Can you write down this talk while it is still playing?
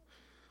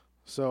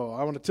So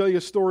I want to tell you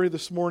a story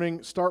this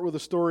morning. Start with a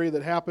story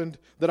that happened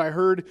that I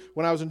heard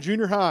when I was in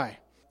junior high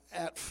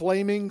at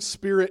Flaming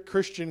Spirit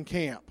Christian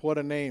Camp. What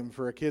a name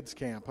for a kids'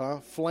 camp,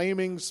 huh?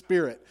 Flaming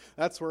Spirit.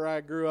 That's where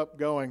I grew up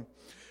going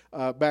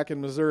back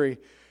in Missouri.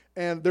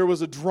 And there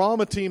was a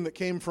drama team that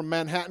came from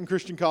Manhattan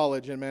Christian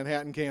College in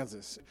Manhattan,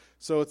 Kansas.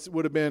 So it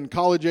would have been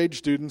college-age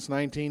students,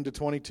 19 to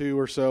 22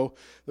 or so.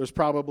 There's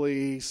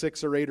probably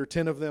 6 or 8 or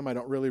 10 of them. I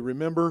don't really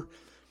remember.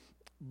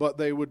 But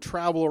they would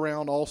travel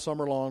around all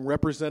summer long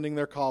representing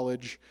their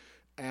college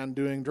and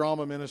doing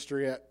drama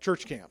ministry at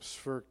church camps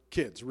for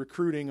kids,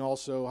 recruiting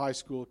also high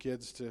school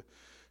kids to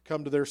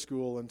come to their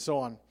school and so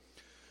on.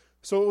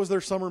 So it was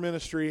their summer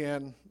ministry,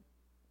 and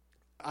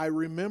I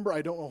remember,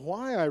 I don't know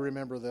why I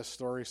remember this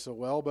story so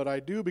well, but I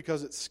do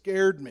because it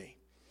scared me.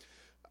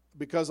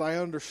 Because I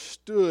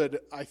understood,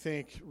 I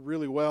think,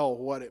 really well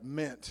what it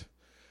meant.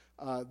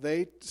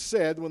 They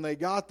said when they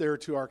got there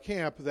to our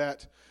camp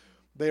that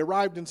they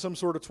arrived in some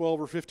sort of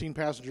 12 or 15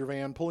 passenger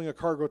van pulling a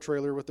cargo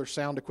trailer with their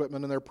sound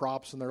equipment and their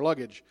props and their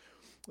luggage.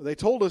 They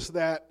told us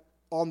that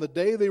on the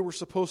day they were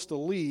supposed to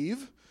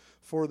leave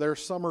for their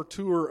summer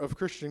tour of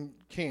Christian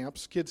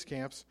camps, kids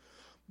camps,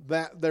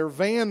 that their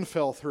van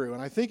fell through.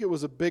 And I think it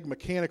was a big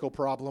mechanical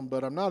problem,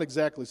 but I'm not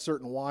exactly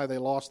certain why they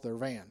lost their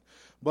van.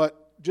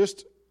 But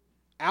just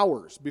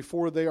hours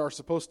before they are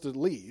supposed to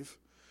leave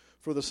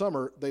for the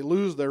summer, they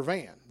lose their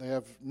van. They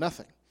have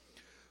nothing.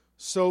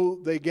 So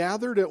they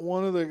gathered at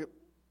one of the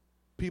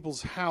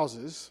people's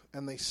houses,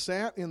 and they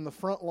sat in the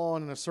front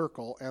lawn in a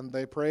circle, and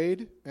they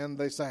prayed and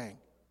they sang.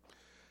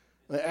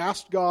 They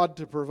asked God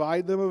to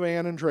provide them a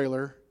van and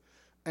trailer,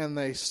 and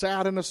they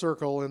sat in a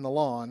circle in the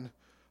lawn.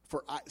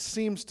 It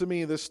seems to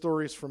me, this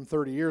story is from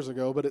 30 years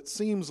ago, but it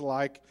seems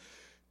like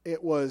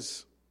it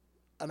was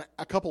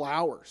a couple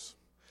hours.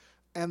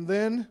 And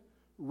then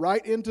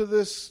right into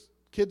this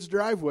kid's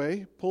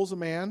driveway pulls a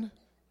man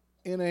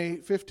in a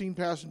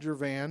 15-passenger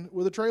van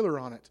with a trailer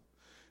on it.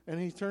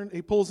 And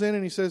he pulls in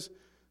and he says,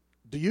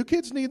 "Do you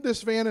kids need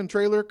this van and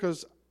trailer?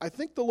 Because I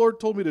think the Lord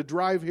told me to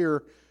drive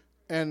here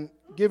and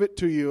give it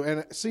to you, and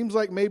it seems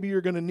like maybe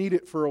you're going to need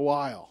it for a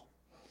while."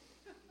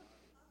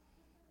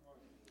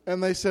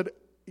 And they said,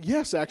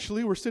 "Yes,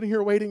 actually, we're sitting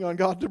here waiting on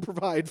God to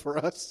provide for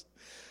us."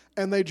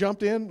 And they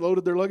jumped in,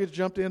 loaded their luggage,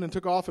 jumped in, and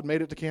took off and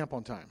made it to camp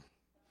on time.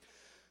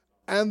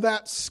 And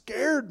that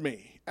scared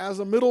me as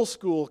a middle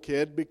school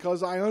kid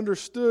because I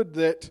understood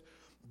that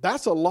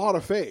that's a lot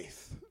of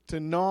faith to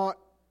not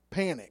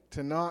panic,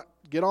 to not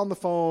get on the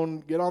phone,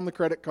 get on the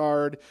credit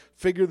card,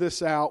 figure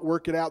this out,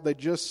 work it out. They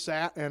just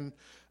sat and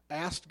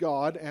asked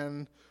God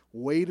and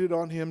waited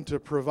on Him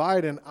to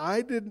provide. And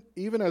I didn't,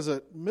 even as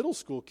a middle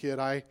school kid,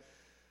 I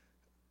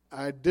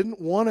didn't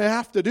want to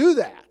have to do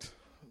that.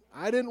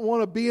 I didn't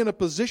want to be in a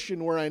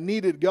position where I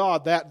needed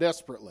God that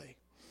desperately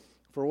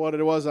for what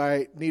it was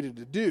I needed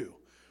to do.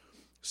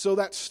 So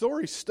that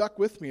story stuck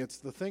with me. It's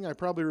the thing I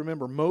probably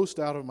remember most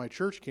out of my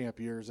church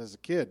camp years as a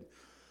kid.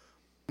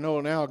 I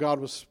know now God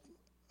was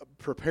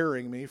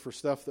preparing me for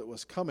stuff that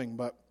was coming,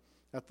 but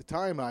at the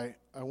time I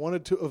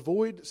wanted to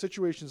avoid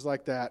situations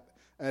like that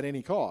at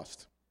any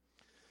cost.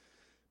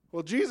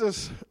 Well,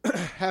 Jesus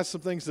has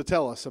some things to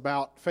tell us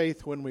about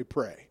faith when we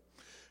pray,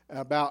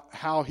 about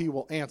how He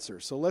will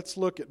answer. So let's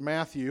look at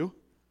Matthew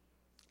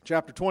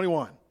chapter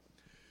 21.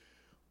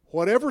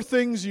 "Whatever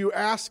things you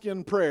ask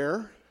in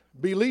prayer,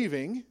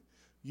 believing,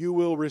 you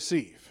will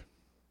receive."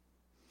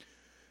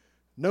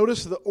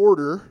 Notice the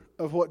order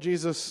of what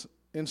Jesus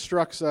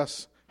instructs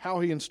us, how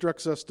He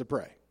instructs us to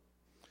pray.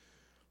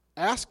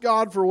 Ask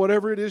God for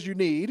whatever it is you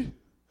need,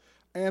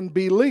 and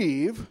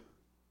believe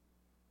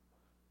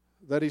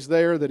that He's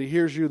there, that He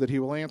hears you, that He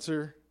will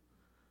answer,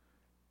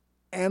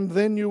 and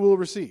then you will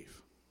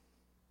receive.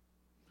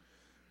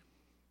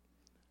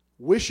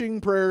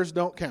 Wishing prayers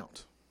don't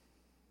count.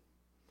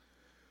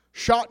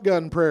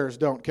 Shotgun prayers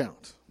don't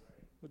count.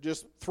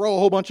 Just throw a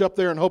whole bunch up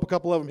there and hope a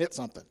couple of them hit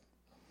something.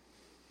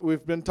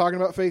 We've been talking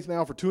about faith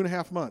now for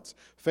 2.5 months.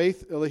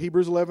 Faith,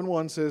 Hebrews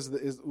 11:1 says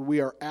that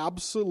we are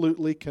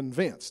absolutely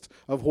convinced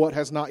of what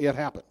has not yet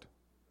happened.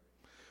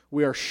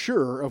 We are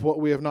sure of what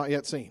we have not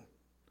yet seen.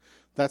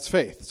 That's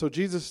faith. So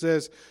Jesus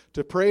says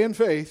to pray in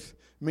faith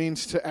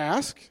means to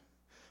ask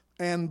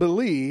and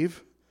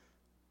believe,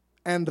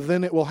 and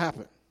then it will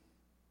happen.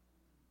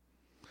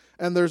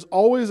 And there's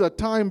always a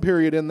time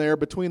period in there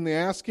between the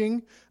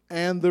asking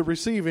and the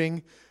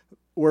receiving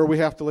where we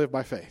have to live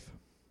by faith.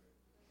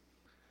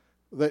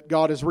 That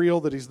God is real,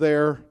 that He's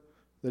there,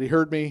 that He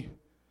heard me,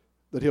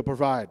 that He'll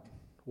provide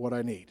what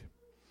I need.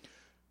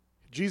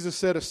 Jesus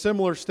said a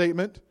similar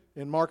statement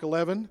in Mark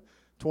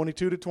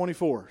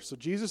 11:22-24. So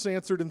Jesus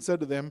answered and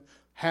said to them,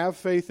 "Have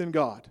faith in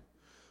God.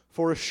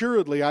 For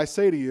assuredly I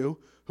say to you,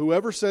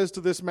 whoever says to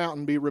this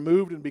mountain, 'Be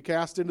removed and be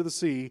cast into the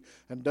sea,'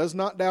 and does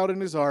not doubt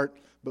in his heart,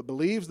 but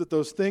believes that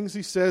those things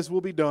he says will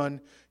be done,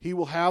 he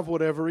will have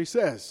whatever he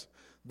says.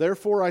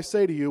 Therefore I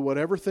say to you,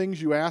 whatever things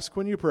you ask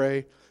when you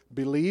pray,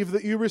 believe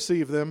that you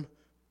receive them,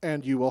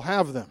 and you will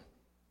have them."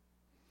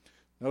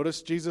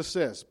 Notice Jesus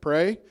says,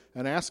 pray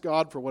and ask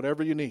God for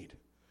whatever you need.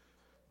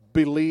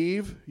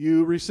 believe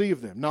you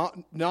receive them.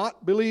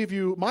 Not believe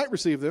you might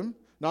receive them,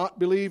 not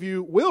believe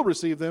you will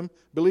receive them,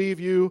 believe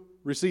you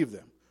receive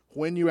them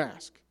when you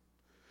ask.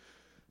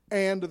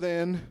 And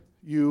then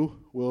you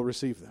will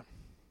receive them.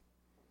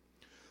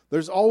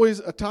 There's always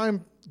a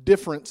time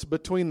difference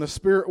between the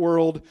spirit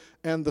world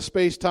and the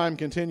space-time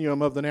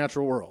continuum of the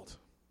natural world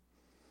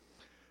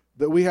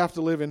that we have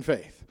to live in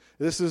faith.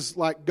 This is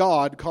like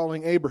God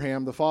calling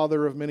Abraham the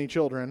father of many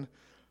children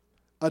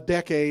a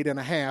decade and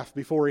a half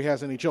before he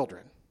has any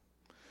children.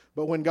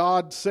 But when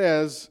God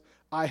says,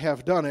 I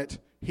have done it,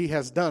 he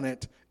has done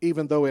it,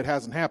 even though it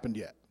hasn't happened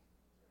yet.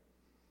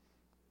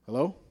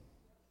 Hello?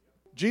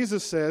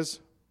 Jesus says,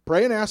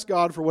 pray and ask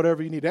God for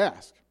whatever you need to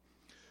ask.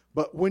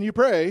 But when you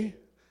pray,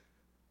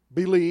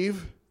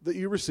 believe that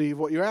you receive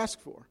what you ask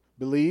for.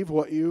 Believe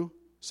what you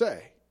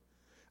say.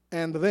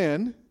 And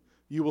then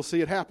you will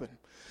see it happen.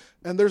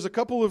 And there's a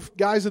couple of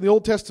guys in the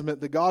Old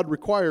Testament that God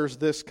requires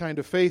this kind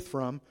of faith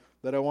from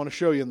that I want to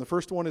show you. And the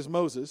first one is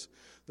Moses.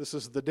 This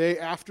is the day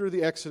after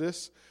the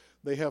Exodus.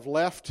 They have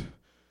left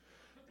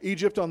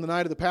Egypt on the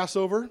night of the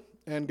Passover,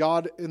 and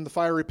God in the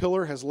fiery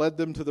pillar has led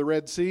them to the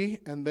Red Sea,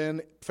 and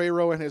then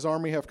Pharaoh and his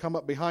army have come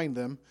up behind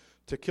them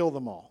to kill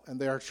them all. And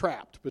they are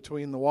trapped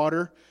between the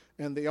water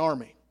and the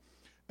army.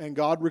 And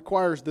God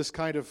requires this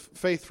kind of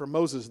faith from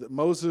Moses, that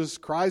Moses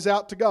cries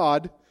out to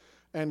God,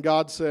 and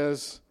God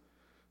says,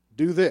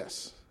 do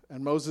this.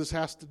 And Moses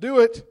has to do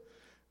it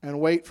and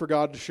wait for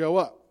God to show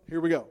up.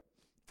 Here we go.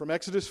 From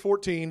Exodus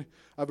 14,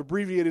 I've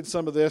abbreviated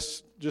some of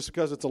this just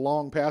because it's a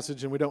long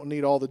passage and we don't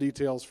need all the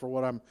details for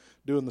what I'm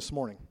doing this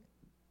morning.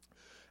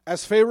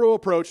 As Pharaoh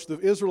approached, the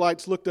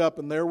Israelites looked up,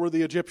 and there were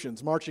the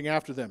Egyptians marching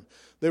after them.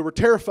 They were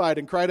terrified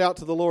and cried out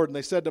to the Lord, and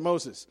they said to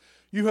Moses,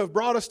 you have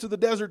brought us to the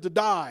desert to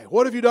die.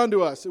 What have you done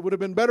to us? It would have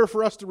been better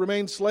for us to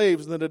remain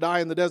slaves than to die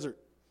in the desert.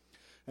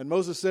 And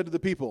Moses said to the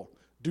people,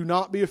 do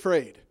not be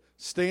afraid.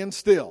 Stand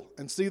still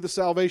and see the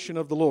salvation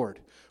of the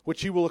Lord,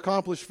 which he will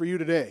accomplish for you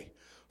today.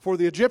 For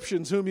the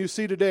Egyptians whom you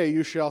see today,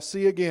 you shall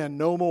see again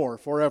no more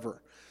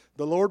forever.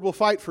 The Lord will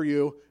fight for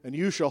you, and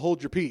you shall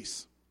hold your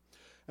peace.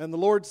 And the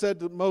Lord said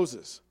to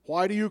Moses,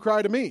 why do you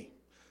cry to me?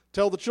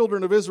 Tell the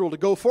children of Israel to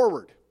go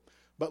forward,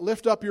 but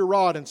lift up your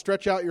rod and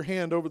stretch out your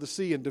hand over the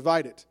sea and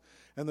divide it.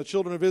 And the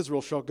children of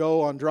Israel shall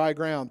go on dry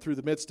ground through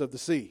the midst of the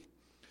sea.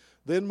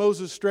 Then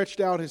Moses stretched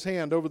out his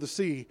hand over the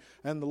sea,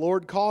 and the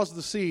Lord caused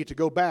the sea to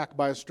go back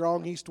by a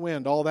strong east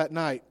wind all that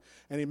night.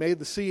 And he made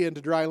the sea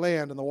into dry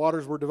land, and the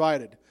waters were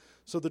divided.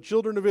 So the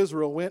children of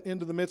Israel went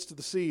into the midst of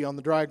the sea on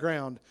the dry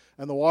ground,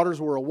 and the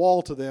waters were a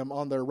wall to them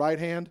on their right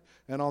hand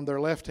and on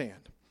their left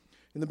hand.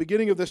 In the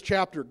beginning of this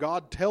chapter,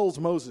 God tells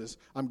Moses,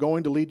 I'm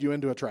going to lead you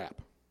into a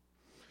trap.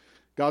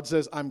 God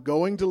says, I'm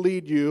going to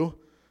lead you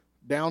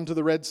down to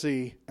the Red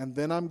Sea, and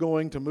then I'm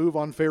going to move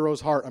on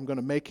Pharaoh's heart. I'm going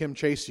to make him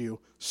chase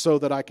you so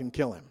that I can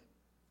kill him.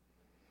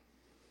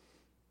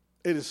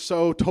 It is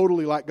so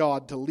totally like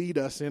God to lead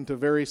us into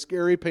very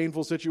scary,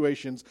 painful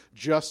situations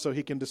just so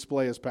he can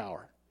display his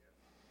power.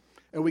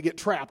 And we get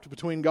trapped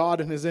between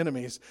God and his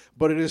enemies,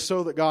 but it is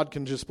so that God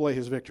can display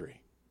his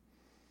victory.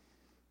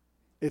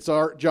 It's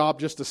our job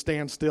just to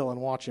stand still and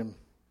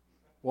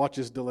watch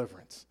his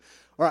deliverance.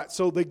 All right,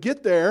 so they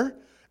get there,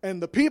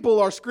 and the people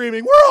are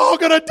screaming, we're all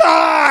going to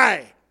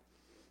die!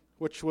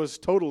 Which was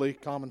totally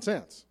common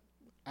sense.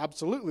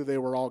 Absolutely, they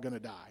were all going to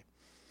die.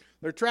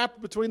 They're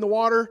trapped between the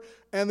water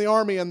and the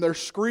army, and they're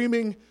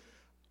screaming,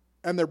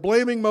 and they're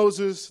blaming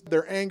Moses.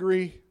 They're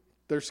angry.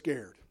 They're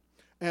scared.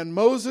 And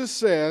Moses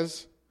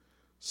says,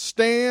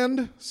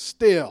 stand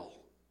still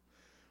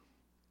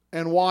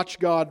and watch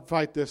God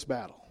fight this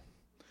battle.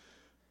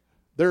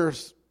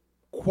 There's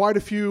quite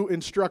a few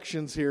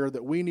instructions here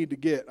that we need to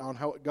get on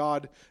how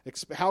God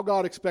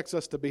expects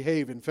us to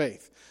behave in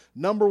faith.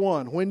 Number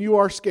one, when you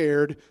are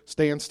scared,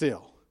 stand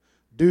still.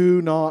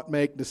 Do not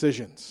make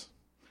decisions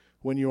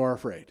when you are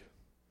afraid.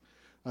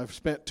 I've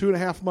spent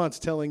 2.5 months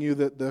telling you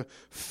that the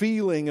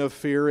feeling of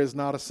fear is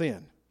not a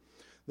sin,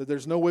 that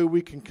there's no way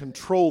we can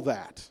control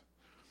that.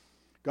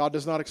 God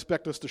does not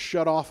expect us to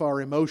shut off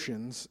our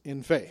emotions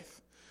in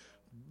faith.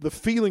 The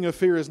feeling of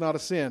fear is not a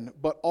sin,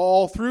 but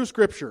all through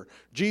Scripture,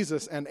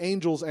 Jesus and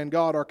angels and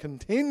God are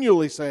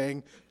continually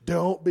saying,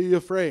 don't be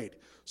afraid.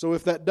 So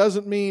if that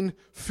doesn't mean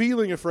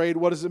feeling afraid,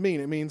 what does it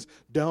mean? It means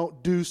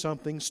don't do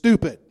something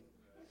stupid.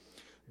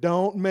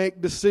 Don't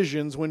make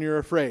decisions when you're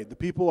afraid. The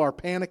people are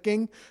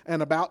panicking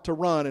and about to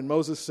run, and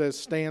Moses says,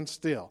 stand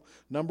still.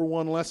 Number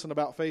one lesson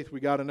about faith we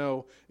got to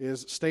know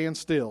is stand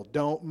still.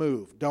 Don't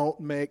move. Don't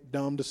make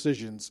dumb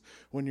decisions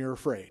when you're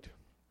afraid,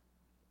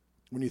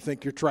 when you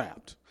think you're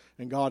trapped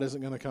and God isn't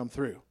going to come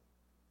through.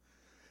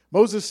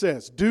 Moses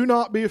says, do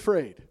not be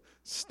afraid.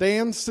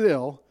 Stand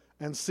still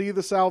and see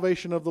the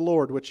salvation of the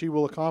Lord, which he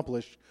will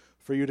accomplish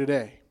for you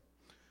today.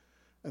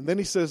 And then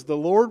he says, the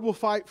Lord will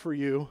fight for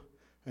you,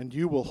 and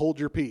you will hold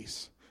your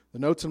peace. The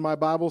notes in my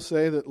Bible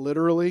say that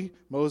literally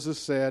Moses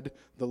said,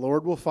 the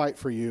Lord will fight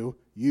for you,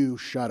 you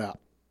shut up.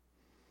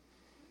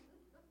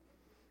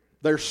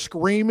 They're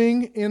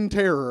screaming in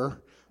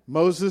terror.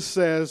 Moses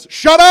says,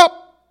 shut up!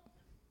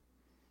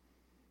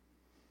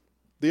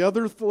 The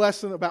other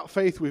lesson about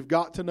faith we've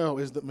got to know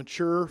is that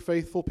mature,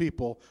 faithful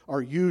people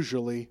are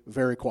usually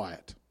very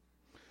quiet.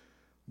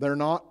 They're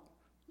not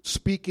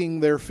speaking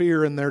their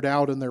fear and their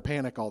doubt and their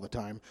panic all the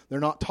time. They're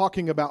not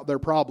talking about their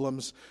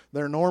problems.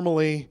 They're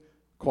normally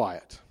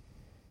quiet.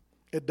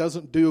 It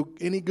doesn't do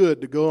any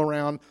good to go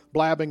around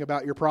blabbing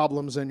about your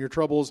problems and your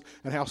troubles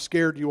and how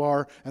scared you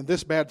are, and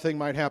this bad thing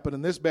might happen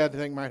and this bad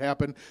thing might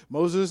happen.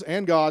 Moses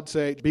and God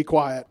say, be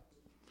quiet.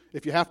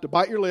 If you have to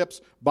bite your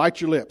lips,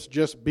 bite your lips.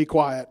 Just be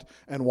quiet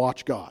and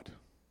watch God.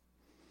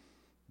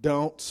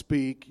 Don't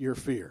speak your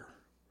fear,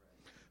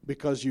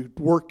 because you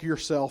work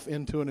yourself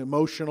into an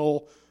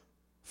emotional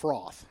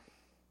froth.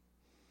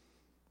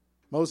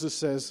 Moses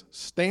says,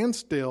 stand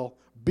still,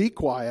 be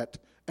quiet,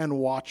 and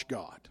watch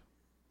God.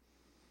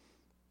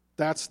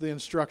 That's the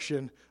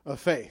instruction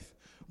of faith.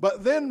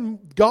 But then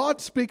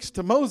God speaks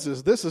to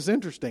Moses. This is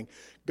interesting.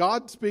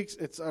 God speaks,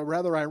 it's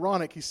rather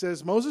ironic. He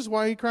says, Moses,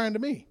 why are you crying to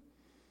me?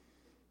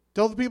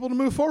 Tell the people to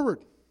move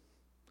forward.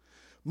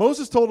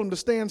 Moses told him to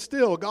stand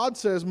still. God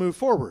says move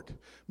forward.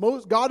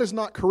 God is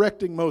not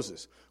correcting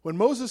Moses. When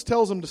Moses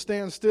tells them to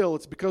stand still,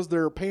 it's because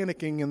they're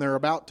panicking and they're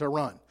about to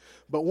run.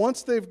 But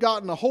once they've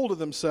gotten a hold of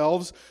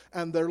themselves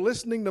and they're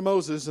listening to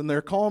Moses and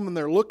they're calm and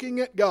they're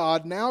looking at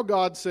God, now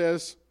God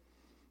says,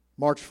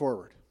 march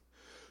forward.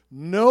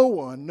 No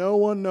one,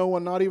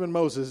 not even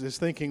Moses, is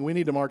thinking we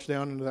need to march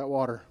down into that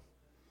water.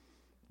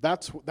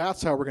 That's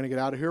how we're going to get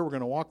out of here. We're going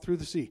to walk through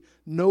the sea.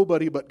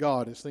 Nobody but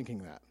God is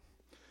thinking that.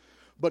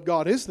 But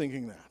God is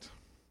thinking that.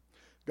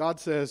 God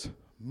says,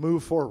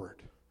 move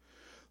forward.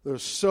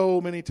 There's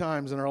so many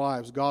times in our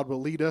lives God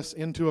will lead us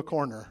into a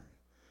corner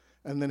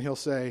and then He'll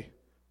say,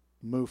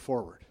 move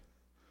forward.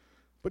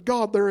 But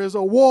God, there is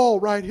a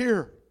wall right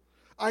here.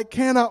 I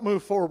cannot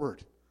move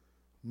forward.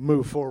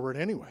 Move forward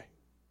anyway.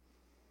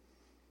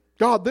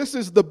 God, this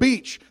is the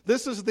beach.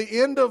 This is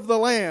the end of the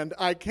land.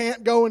 I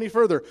can't go any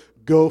further.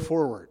 Go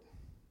forward.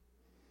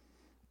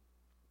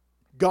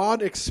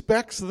 God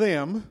expects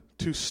them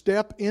to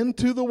step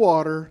into the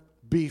water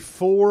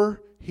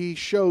before He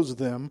shows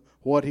them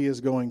what He is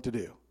going to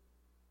do.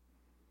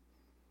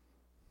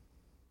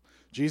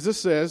 Jesus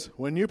says,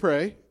 when you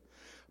pray,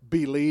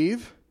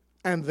 believe,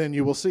 and then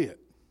you will see it.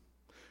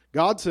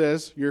 God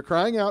says, you're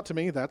crying out to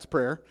me, that's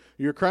prayer.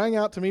 You're crying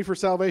out to me for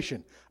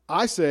salvation.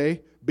 I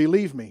say,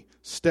 believe me,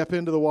 step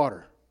into the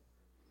water,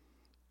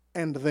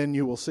 and then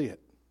you will see it.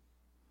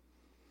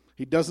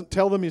 He doesn't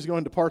tell them He's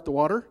going to part the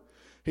water.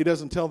 He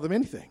doesn't tell them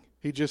anything.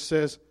 He just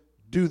says,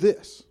 do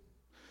this.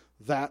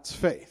 That's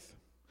faith.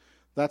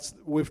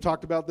 We've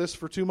talked about this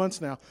for 2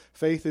 months now.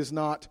 Faith is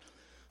not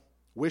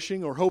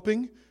wishing or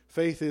hoping.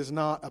 Faith is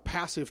not a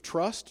passive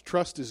trust.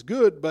 Trust is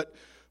good, but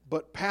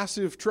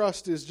passive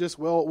trust is just,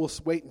 well, we'll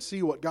wait and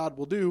see what God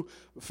will do.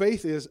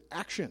 Faith is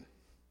action.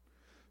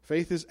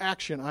 Faith is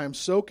action. I am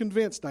so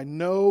convinced I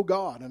know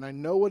God and I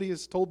know what He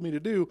has told me to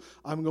do.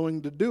 I'm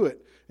going to do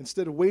it.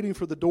 Instead of waiting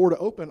for the door to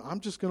open, I'm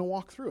just going to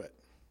walk through it.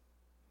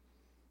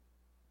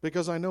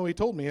 Because I know He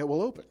told me it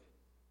will open.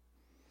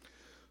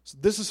 So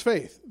this is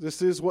faith.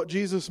 This is what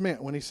Jesus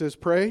meant when He says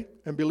pray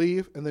and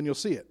believe and then you'll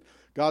see it.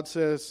 God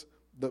says,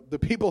 the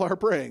people are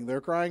praying.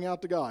 They're crying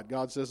out to God.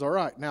 God says, all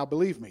right, now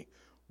believe me.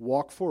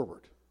 Walk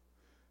forward.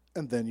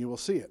 And then you will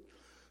see it.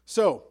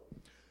 So,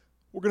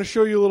 we're going to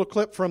show you a little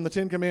clip from the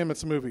Ten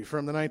Commandments movie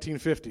from the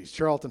 1950s.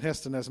 Charlton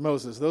Heston as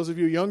Moses. Those of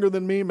you younger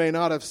than me may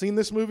not have seen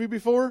this movie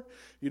before.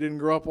 You didn't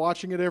grow up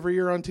watching it every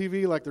year on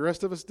TV like the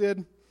rest of us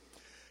did.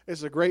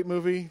 It's a great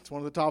movie. It's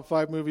one of the top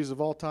 5 movies of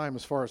all time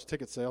as far as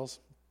ticket sales.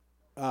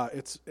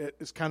 It's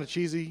kind of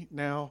cheesy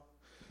now.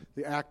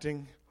 The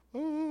acting.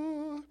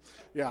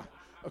 Yeah.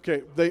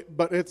 Okay.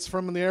 But it's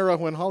from the era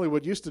when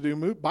Hollywood used to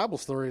do Bible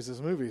stories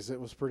as movies. It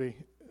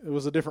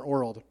was a different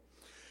world.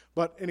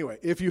 But anyway,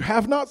 if you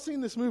have not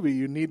seen this movie,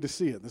 you need to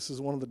see it. This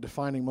is one of the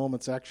defining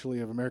moments, actually,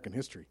 of American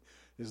history,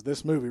 is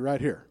this movie right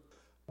here.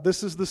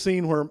 This is the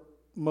scene where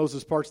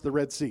Moses parts the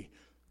Red Sea.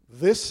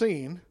 This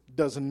scene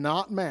does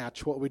not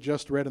match what we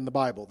just read in the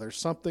Bible. There's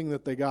something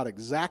that they got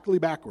exactly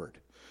backward.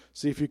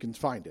 See if you can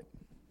find it.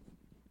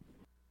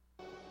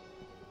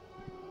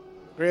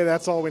 Okay,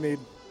 that's all we need.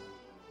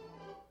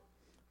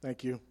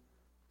 Thank you.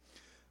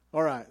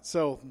 All right,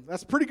 so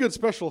that's pretty good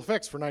special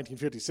effects for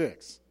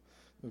 1956.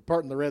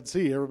 Parting the Red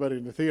Sea, everybody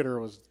in the theater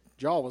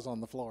jaw was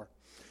on the floor.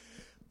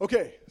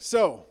 Okay,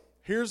 so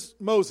here's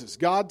Moses.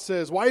 God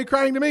says, why are you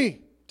crying to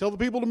me? Tell the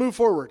people to move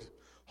forward.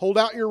 Hold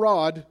out your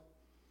rod,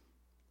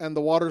 and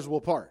the waters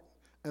will part.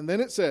 And then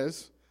it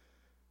says,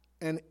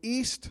 an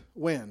east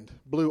wind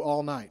blew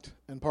all night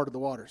and parted the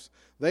waters.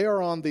 They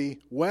are on the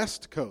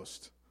west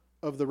coast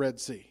of the Red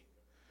Sea.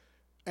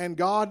 And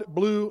God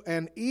blew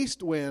an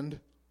east wind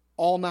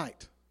all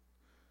night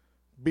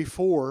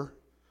before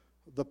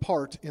the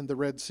part in the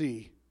Red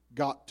Sea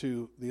got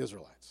to the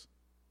Israelites.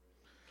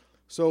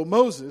 So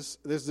Moses,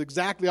 this is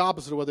exactly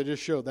opposite of what they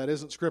just showed. That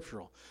isn't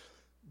scriptural.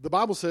 The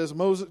Bible says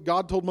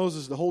God told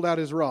Moses to hold out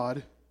his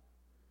rod,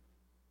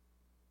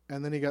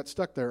 and then he got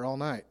stuck there all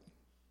night,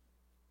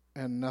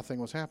 and nothing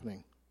was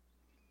happening,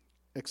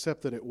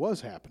 except that it was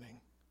happening.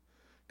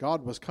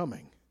 God was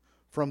coming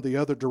from the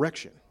other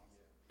direction.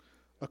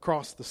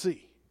 across the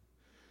sea.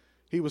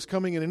 He was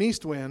coming in an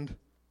east wind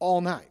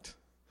all night.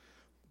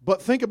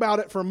 But think about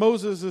it from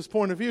Moses'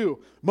 point of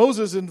view.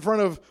 Moses in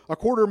front of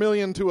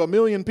 250,000 to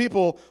 1,000,000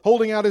 people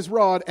holding out his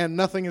rod and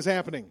nothing is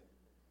happening.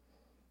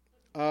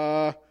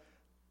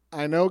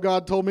 I know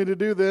God told me to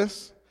do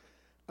this.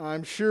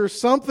 I'm sure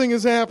something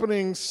is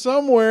happening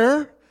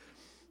somewhere.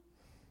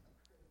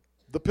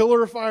 The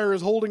pillar of fire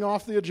is holding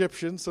off the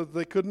Egyptians so that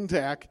they couldn't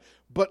attack.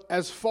 But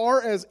as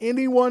far as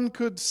anyone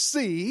could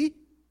see,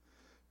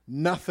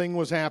 nothing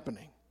was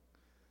happening.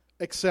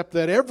 Except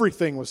that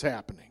everything was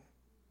happening.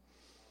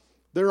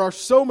 There are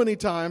so many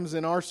times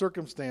in our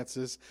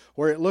circumstances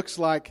where it looks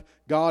like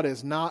God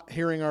is not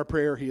hearing our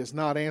prayer. He is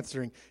not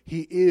answering.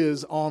 He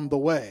is on the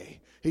way.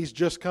 He's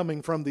just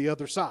coming from the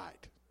other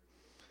side.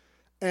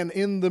 And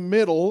in the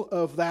middle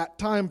of that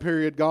time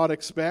period, God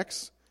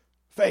expects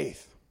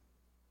faith.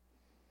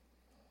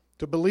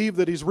 To believe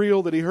that He's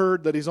real, that He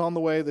heard, that He's on the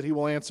way, that He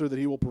will answer, that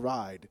He will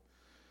provide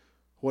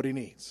what He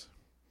needs.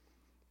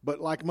 But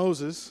like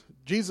Moses,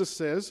 Jesus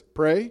says,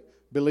 pray,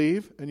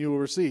 believe, and you will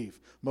receive.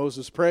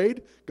 Moses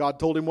prayed, God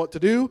told him what to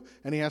do,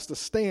 and he has to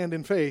stand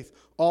in faith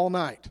all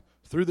night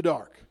through the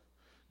dark.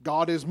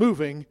 God is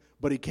moving,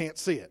 but he can't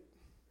see it.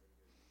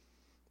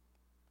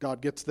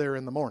 God gets there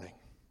in the morning.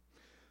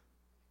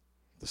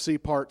 The sea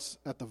parts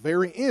at the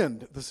very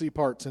end, the sea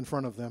parts in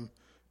front of them,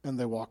 and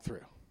they walk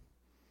through.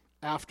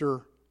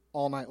 After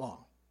all night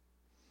long.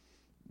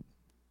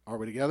 Are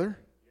we together?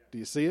 Do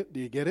you see it? Do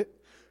you get it?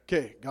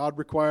 Okay, God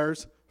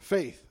requires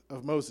faith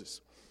of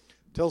Moses.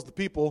 Tells the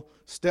people,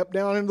 step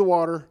down into the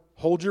water,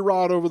 hold your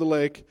rod over the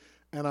lake,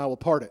 and I will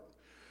part it.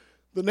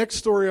 The next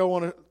story I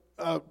want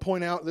to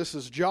point out, this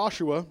is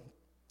Joshua.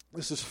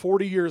 This is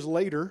 40 years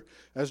later,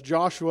 as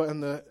Joshua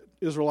and the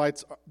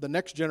Israelites, the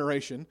next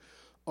generation,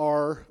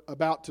 are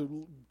about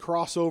to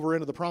cross over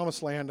into the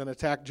Promised Land and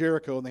attack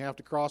Jericho, and they have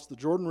to cross the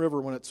Jordan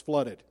River when it's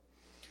flooded.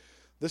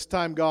 This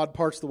time God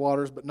parts the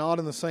waters, but not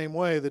in the same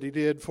way that He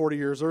did 40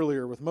 years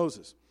earlier with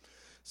Moses.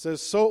 It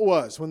says, so it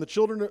was, when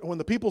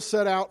the people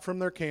set out from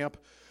their camp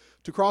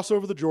to cross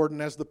over the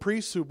Jordan, as the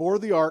priests who bore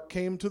the ark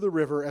came to the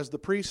river, as the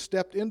priests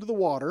stepped into the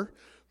water,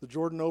 the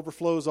Jordan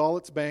overflows all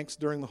its banks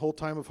during the whole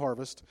time of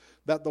harvest,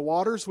 that the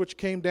waters which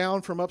came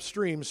down from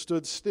upstream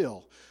stood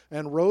still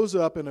and rose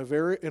up in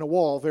a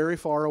wall very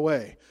far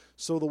away.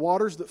 So the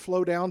waters that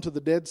flow down to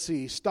the Dead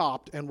Sea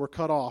stopped and were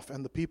cut off,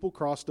 and the people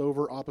crossed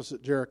over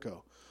opposite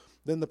Jericho.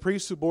 Then the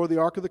priests who bore the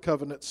Ark of the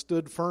Covenant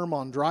stood firm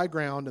on dry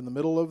ground in the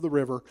middle of the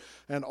river,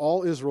 and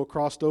all Israel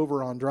crossed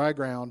over on dry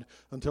ground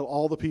until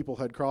all the people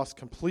had crossed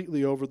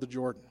completely over the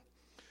Jordan.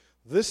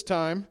 This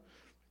time,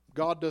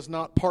 God does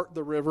not part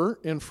the river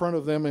in front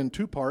of them in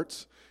two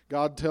parts.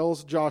 God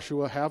tells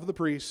Joshua, have the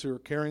priests who are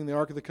carrying the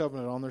Ark of the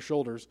Covenant on their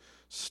shoulders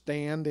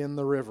stand in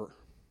the river.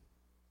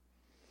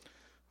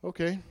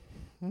 Okay,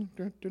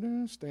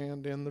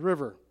 stand in the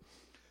river.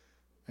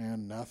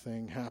 And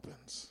nothing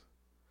happens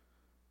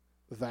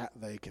that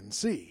they can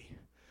see.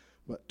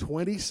 But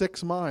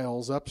 26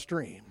 miles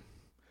upstream,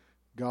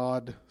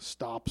 God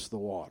stops the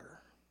water.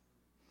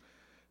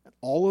 And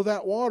all of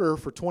that water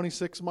for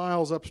 26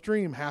 miles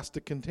upstream has to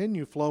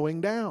continue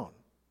flowing down.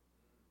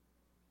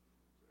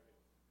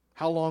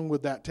 How long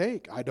would that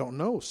take? I don't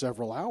know.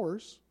 Several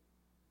hours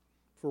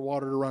for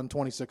water to run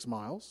 26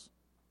 miles.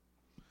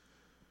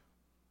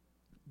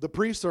 The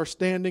priests are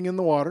standing in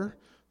the water.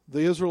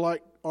 The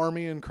Israelite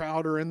army and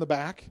crowd are in the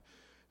back.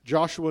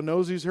 Joshua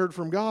knows he's heard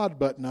from God,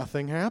 but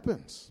nothing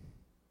happens.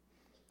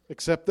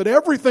 Except that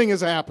everything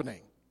is happening.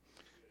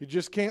 You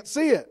just can't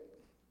see it.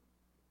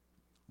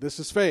 This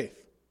is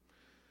faith.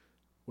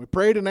 We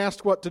prayed and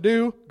asked what to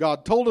do.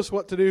 God told us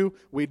what to do.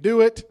 We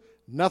do it.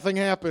 Nothing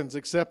happens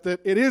except that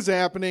it is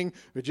happening.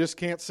 We just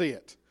can't see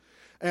it.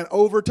 And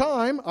over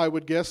time, I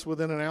would guess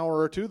within an hour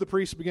or two, the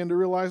priests begin to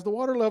realize the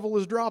water level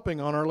is dropping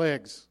on our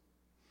legs.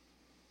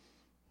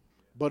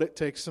 But it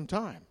takes some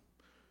time.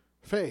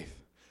 Faith.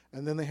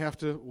 And then they have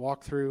to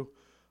walk through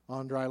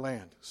on dry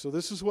land. So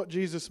this is what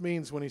Jesus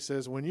means when He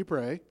says, when you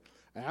pray,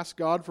 ask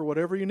God for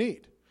whatever you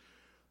need.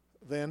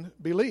 Then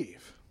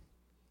believe.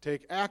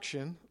 Take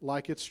action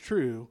like it's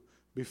true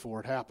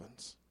before it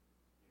happens.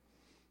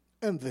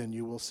 And then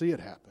you will see it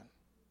happen.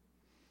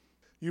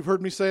 You've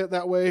heard me say it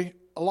that way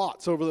a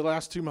lot over the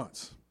last 2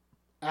 months.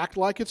 Act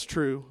like it's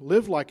true,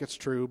 live like it's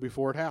true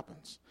before it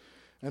happens.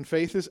 And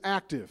faith is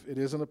active. It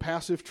isn't a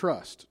passive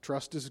trust.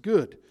 Trust is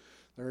good.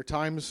 There are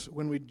times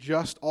when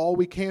all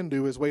we can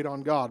do is wait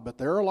on God, but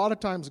there are a lot of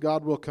times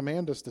God will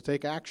command us to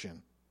take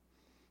action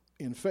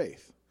in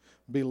faith,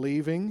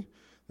 believing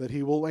that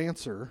He will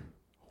answer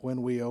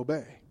when we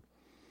obey.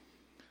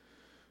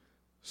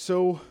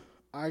 So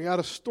I got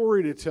a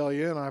story to tell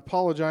you, and I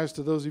apologize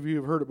to those of you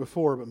who have heard it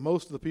before, but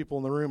most of the people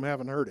in the room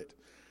haven't heard it.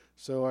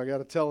 So I got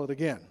to tell it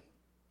again.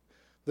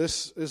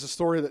 This is a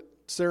story that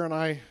Sarah and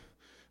I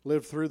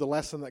lived through, the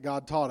lesson that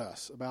God taught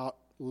us about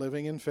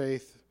living in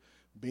faith,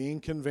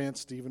 being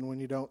convinced even when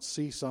you don't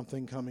see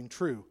something coming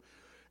true.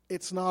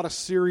 It's not a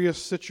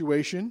serious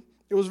situation.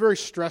 It was very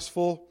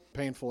stressful,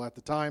 painful at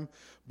the time,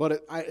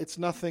 but it's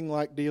nothing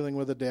like dealing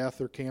with a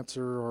death or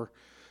cancer or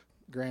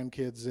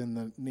grandkids in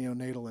the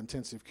neonatal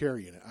intensive care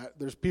unit.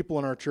 There's people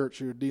in our church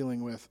who are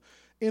dealing with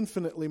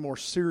infinitely more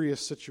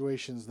serious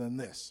situations than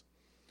this.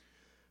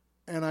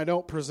 And I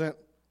don't present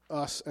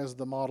us as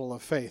the model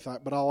of faith,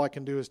 but all I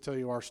can do is tell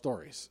you our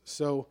stories.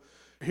 So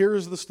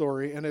here's the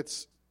story, and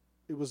it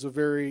was a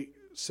very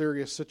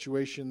serious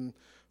situation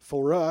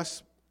for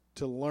us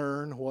to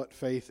learn what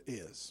faith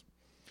is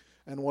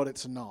and what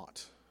it's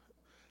not.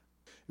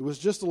 It was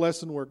just a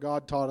lesson where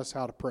God taught us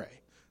how to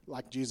pray,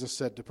 like Jesus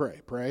said to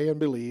pray. Pray and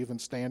believe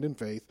and stand in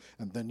faith,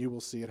 and then you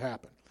will see it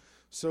happen.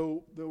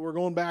 So we're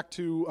going back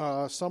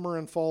to summer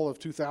and fall of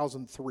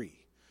 2003.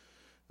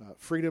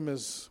 Freedom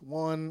is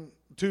 1,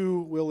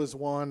 2, Will is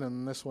 1,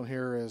 and this one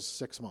here is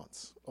 6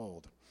 months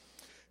old.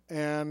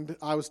 And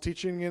I was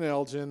teaching in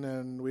Elgin,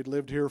 and we'd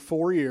lived here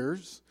 4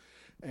 years,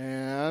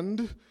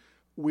 and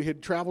we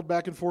had traveled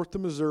back and forth to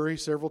Missouri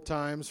several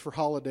times for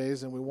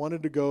holidays, and we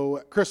wanted to go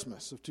at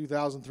Christmas of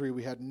 2003.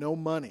 We had no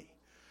money,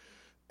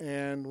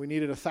 and we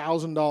needed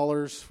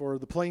 $1,000 for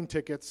the plane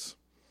tickets.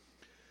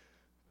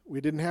 We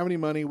didn't have any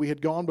money. We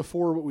had gone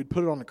before, but we'd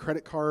put it on a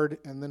credit card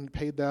and then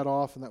paid that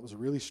off, and that was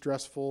really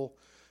stressful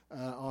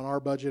on our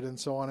budget and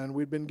so on. And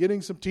we'd been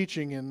getting some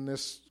teaching in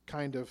this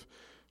kind of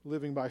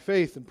living by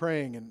faith and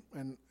praying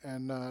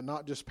and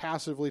not just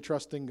passively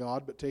trusting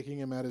God, but taking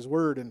Him at His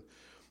word. And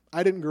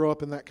I didn't grow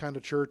up in that kind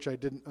of church. I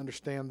didn't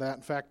understand that.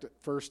 In fact, at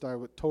first I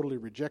totally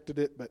rejected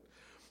it, but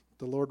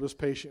the Lord was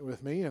patient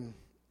with me, and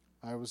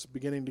I was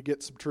beginning to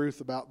get some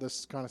truth about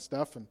this kind of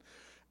stuff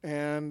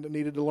and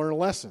needed to learn a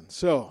lesson.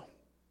 So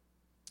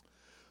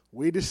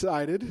we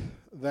decided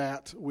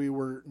that we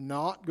were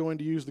not going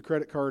to use the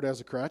credit card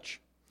as a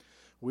crutch.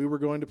 We were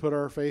going to put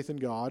our faith in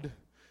God.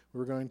 We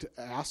were going to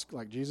ask,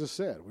 like Jesus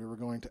said. We were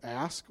going to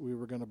ask. We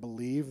were going to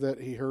believe that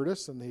He heard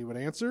us and He would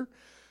answer,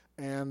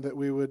 and that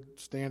we would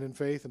stand in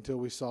faith until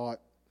we saw it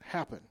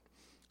happen.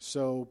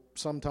 So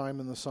sometime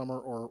in the summer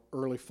or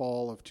early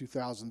fall of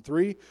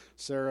 2003,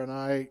 Sarah and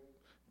I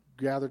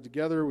gathered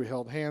together. We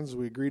held hands.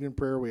 We agreed in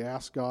prayer. We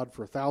asked God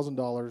for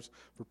 $1,000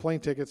 for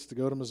plane tickets to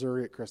go to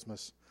Missouri at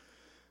Christmas.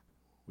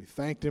 We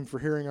thanked Him for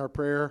hearing our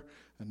prayer,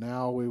 and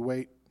now we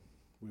wait.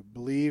 We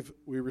believe,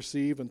 we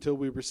receive until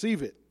we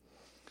receive it.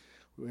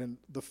 And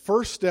the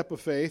first step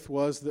of faith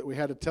was that we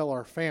had to tell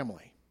our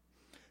family.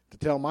 To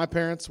tell my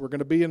parents, we're going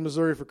to be in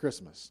Missouri for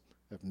Christmas.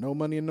 I have no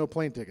money and no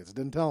plane tickets.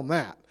 Didn't tell them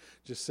that.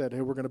 Just said, hey,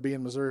 we're going to be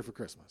in Missouri for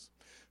Christmas.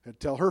 Had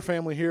to tell her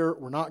family here,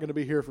 we're not going to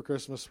be here for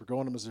Christmas. We're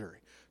going to Missouri.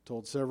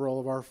 Told several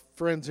of our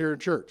friends here in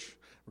church,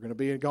 we're going to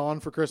be gone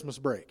for Christmas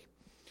break.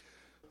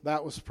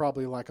 That was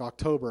probably like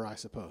October, I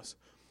suppose.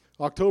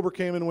 October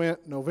came and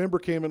went. November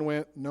came and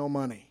went. No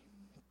money.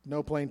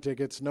 No plane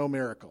tickets, no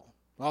miracle.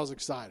 I was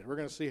excited. We're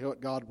going to see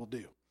what God will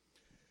do.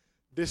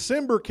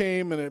 December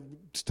came, and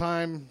it's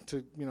time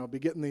to be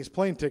getting these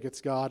plane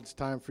tickets, God. It's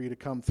time for you to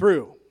come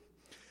through.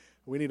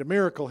 We need a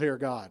miracle here,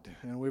 God.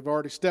 And we've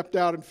already stepped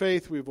out in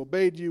faith. We've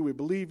obeyed you. We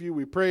believe you.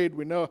 We prayed.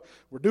 We know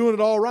we're doing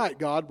it all right,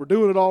 God. We're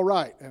doing it all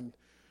right. And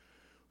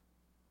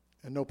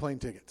no plane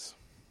tickets.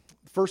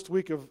 The first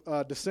week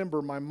of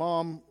December, my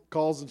mom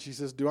calls and she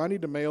says, do I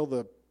need to mail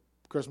the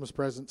Christmas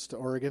presents to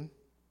Oregon?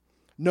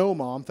 No,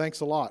 Mom, thanks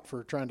a lot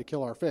for trying to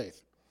kill our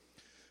faith.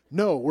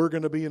 No, we're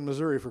going to be in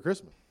Missouri for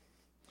Christmas.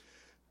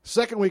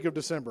 Second week of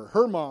December,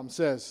 her mom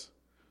says,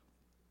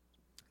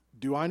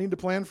 do I need to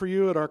plan for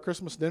you at our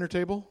Christmas dinner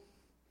table?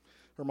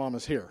 Her mom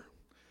is here.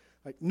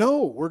 Like,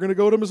 no, we're going to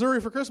go to Missouri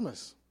for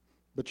Christmas.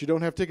 But you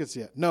don't have tickets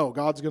yet. No,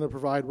 God's going to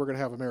provide. We're going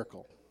to have a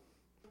miracle.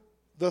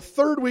 The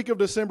third week of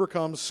December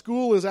comes.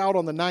 School is out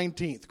on the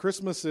 19th.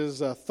 Christmas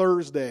is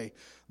Thursday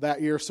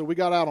that year, so we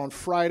got out on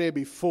Friday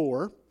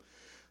before.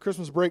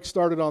 Christmas break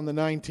started on the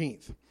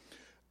 19th.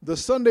 The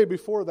Sunday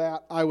before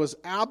that, I was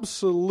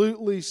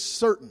absolutely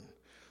certain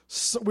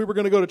we were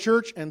going to go to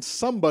church and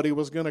somebody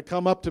was going to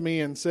come up to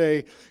me and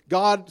say,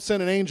 God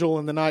sent an angel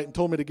in the night and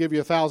told me to give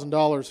you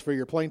 $1,000 for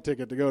your plane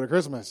ticket to go to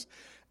Christmas.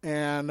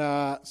 And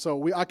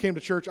so I came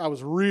to church. I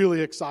was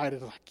really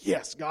excited. Like,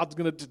 yes, God's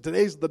going to,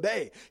 today's the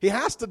day. He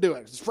has to do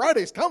it.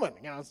 Friday's coming.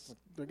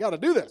 We got to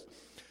do this.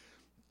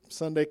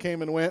 Sunday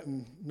came and went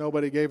and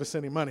nobody gave us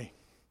any money.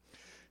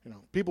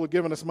 People had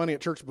given us money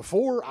at church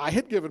before. I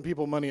had given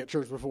people money at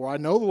church before. I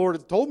know the Lord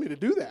had told me to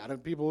do that,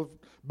 and people have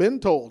been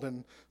told.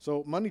 And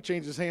so money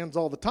changes hands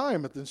all the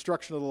time at the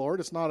instruction of the Lord.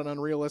 It's not an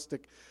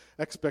unrealistic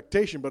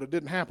expectation, but it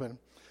didn't happen.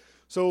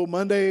 So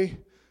Monday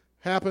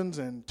happens,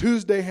 and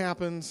Tuesday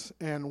happens,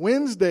 and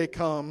Wednesday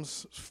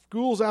comes.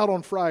 School's out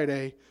on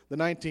Friday, the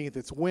 19th.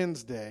 It's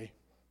Wednesday.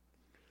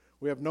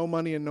 We have no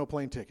money and no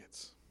plane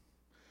tickets.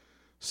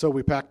 So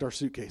we packed our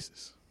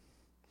suitcases.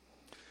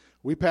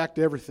 We packed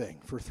everything.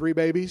 For 3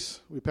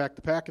 babies, we packed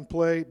the pack and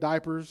play,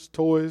 diapers,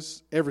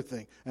 toys,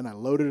 everything. And I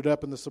loaded it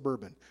up in the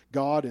Suburban.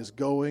 God is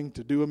going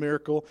to do a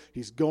miracle.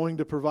 He's going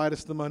to provide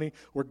us the money.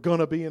 We're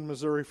going to be in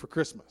Missouri for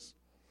Christmas.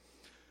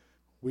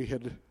 We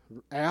had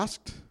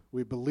asked,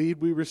 we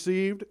believed we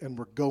received, and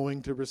we're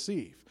going to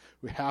receive.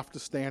 We have to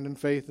stand in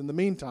faith in the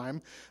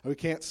meantime. We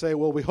can't say,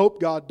 well, we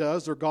hope God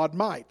does or God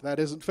might. That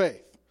isn't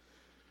faith.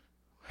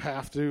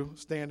 Have to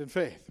stand in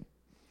faith.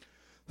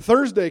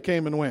 Thursday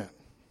came and went.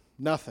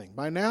 Nothing.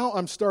 By now,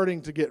 I'm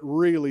starting to get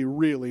really,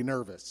 really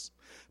nervous.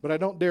 But I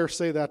don't dare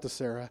say that to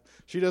Sarah.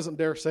 She doesn't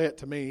dare say it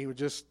to me. We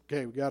just,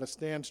 okay, we got to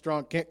stand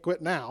strong. Can't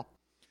quit now.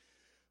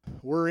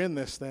 We're in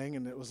this thing,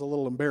 and it was a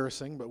little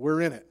embarrassing, but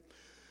we're in it.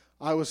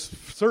 I was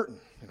certain,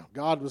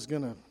 God was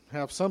going to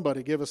have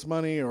somebody give us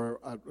money, or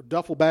a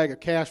duffel bag of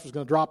cash was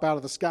going to drop out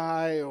of the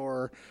sky,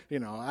 or,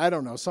 I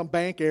don't know, some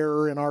bank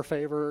error in our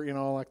favor,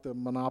 like the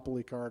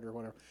Monopoly card or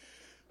whatever.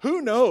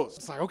 Who knows?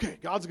 It's like, okay,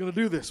 God's going to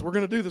do this. We're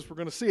going to do this. We're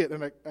going to see it.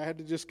 And I had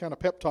to just kind of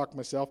pep talk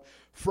myself.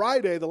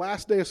 Friday, the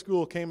last day of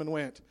school, came and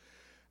went,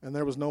 and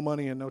there was no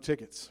money and no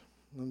tickets.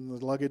 And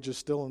the luggage is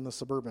still in the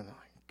Suburban. I'm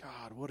like,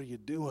 God, what are you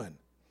doing?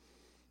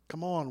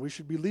 Come on, we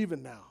should be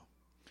leaving now.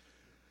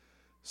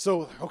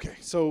 So, okay,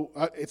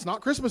 it's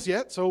not Christmas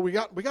yet, so we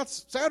got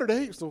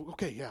Saturday. So,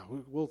 okay, yeah,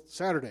 we'll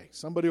Saturday.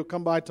 Somebody will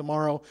come by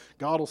tomorrow.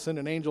 God will send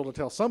an angel to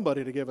tell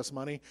somebody to give us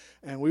money,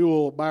 and we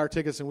will buy our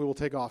tickets and we will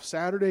take off.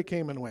 Saturday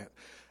came and went.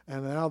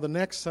 And now the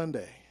next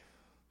Sunday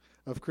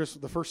of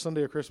Christmas, the first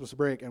Sunday of Christmas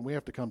break, and we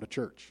have to come to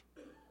church.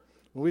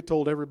 When we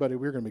told everybody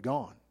we were going to be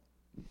gone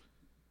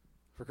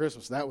for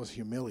Christmas, that was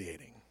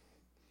humiliating.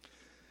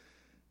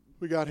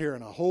 We got here,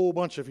 and a whole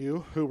bunch of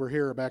you who were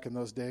here back in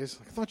those days,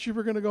 I thought you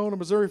were going to go to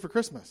Missouri for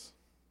Christmas.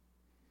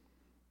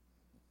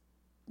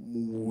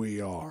 We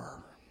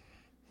are.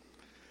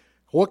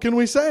 What can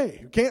we say?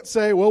 You can't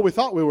say, well, we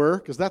thought we were,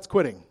 because that's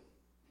quitting.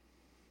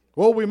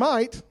 Well, we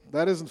might.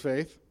 That isn't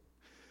faith.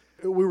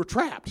 We were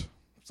trapped.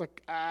 It's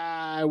like,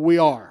 we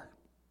are.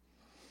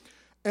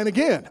 And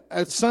again,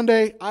 at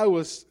Sunday, I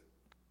was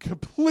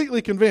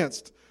completely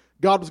convinced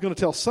God was going to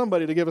tell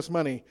somebody to give us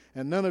money,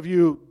 and none of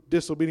you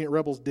disobedient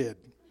rebels did.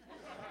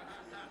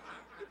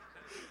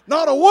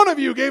 Not a one of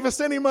you gave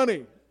us any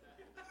money.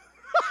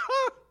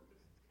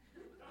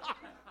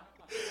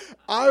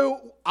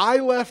 I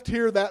left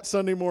here that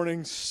Sunday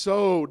morning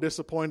so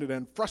disappointed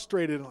and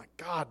frustrated. And like,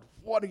 God,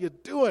 what are you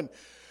doing?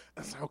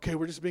 It's like, okay,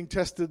 we're just being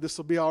tested. This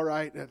will be all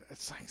right. And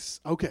it's like,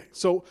 okay.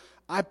 So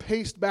I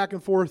paced back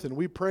and forth, and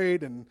we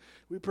prayed in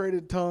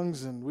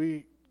tongues,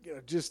 and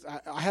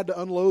I had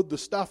to unload the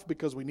stuff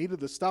because we needed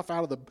the stuff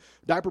out of the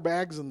diaper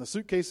bags and the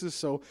suitcases.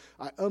 So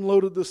I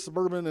unloaded the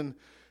Suburban, and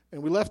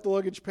we left the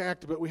luggage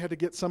packed, but we had to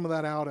get some of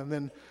that out. And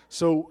then,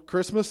 so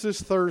Christmas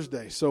is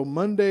Thursday. So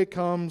Monday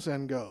comes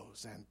and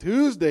goes, and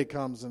Tuesday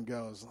comes and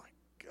goes. Like,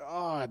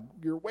 God,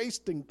 you're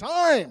wasting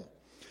time.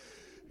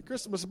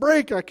 Christmas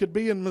break, I could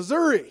be in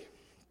Missouri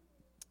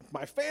with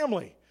my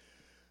family.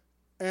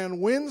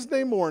 And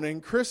Wednesday morning,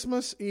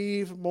 Christmas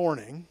Eve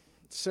morning,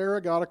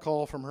 Sarah got a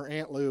call from her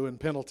Aunt Lou in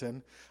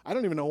Pendleton. I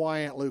don't even know why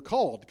Aunt Lou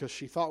called, because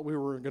she thought we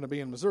were going to be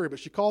in Missouri. But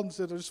she called and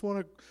said, I just want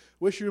to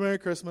wish you a Merry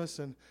Christmas.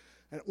 And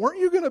weren't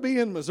you going to be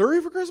in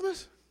Missouri for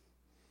Christmas?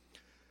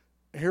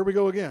 Here we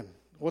go again.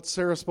 What's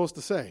Sarah supposed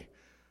to say?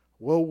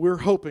 Well, we're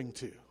hoping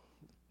to.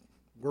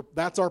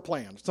 That's our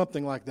plan.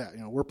 Something like that.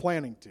 We're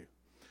planning to.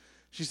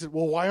 She said,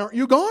 well, why aren't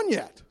you gone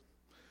yet?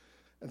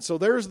 And so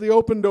there's the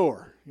open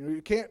door.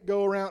 You can't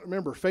go around.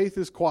 Remember, faith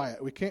is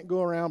quiet. We can't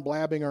go around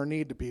blabbing our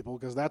need to people,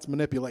 because that's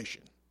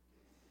manipulation.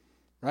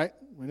 Right?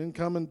 We didn't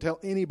come and tell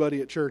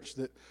anybody at church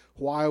that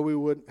why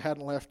we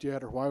hadn't left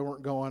yet, or why we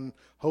weren't going,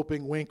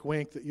 hoping, wink,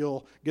 wink, that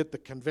you'll get the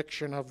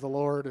conviction of the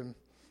Lord and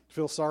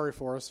feel sorry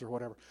for us or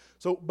whatever.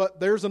 So,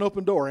 but there's an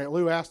open door. Aunt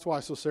Lou asked why.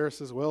 So Sarah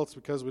says, well, it's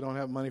because we don't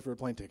have money for a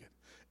plane ticket.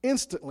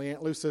 Instantly,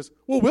 Aunt Lou says,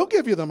 well, we'll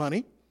give you the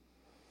money.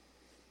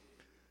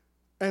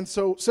 And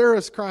so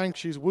Sarah's crying.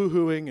 She's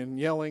woohooing and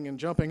yelling and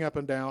jumping up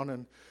and down.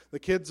 And the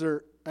kids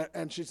are,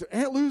 and she said,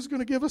 Aunt Lou's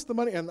going to give us the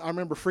money. And I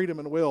remember Freedom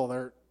and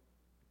Will,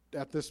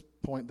 at this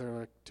point, they're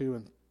like 2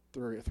 and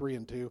 3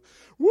 and 2.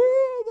 Woo!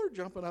 They're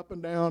jumping up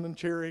and down and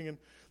cheering, and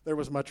there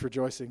was much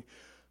rejoicing.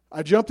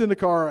 I jumped in the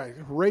car. I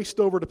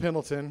raced over to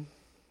Pendleton,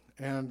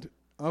 and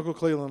Uncle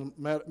Cleveland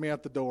met me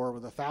at the door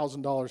with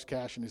 $1,000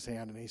 cash in his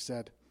hand, and he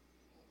said,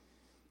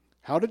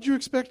 how did you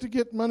expect to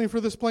get money for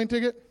this plane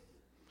ticket?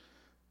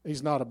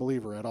 He's not a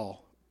believer at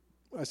all.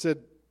 I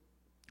said,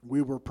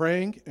 we were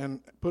praying and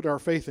put our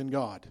faith in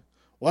God.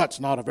 Well, that's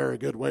not a very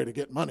good way to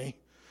get money.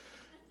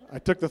 I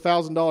took the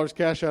 $1,000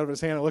 cash out of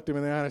his hand and looked him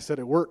in the eye and I said,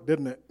 it worked,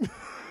 didn't it?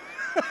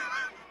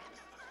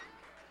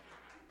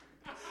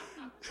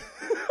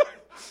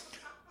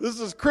 This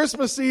is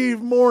Christmas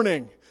Eve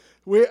morning.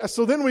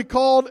 So then we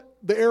called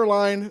the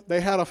airline. They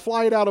had a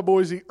flight out of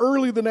Boise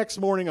early the next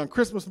morning on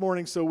Christmas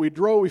morning. So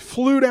we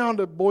flew down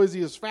to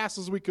Boise as fast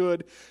as we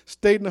could,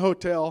 stayed in the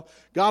hotel,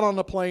 got on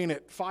the plane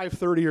at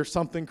 5:30 or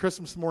something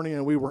Christmas morning,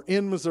 and we were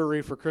in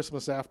Missouri for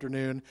Christmas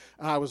afternoon.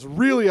 And I was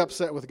really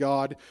upset with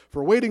God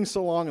for waiting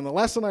so long. And the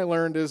lesson I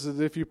learned is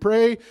that if you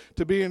pray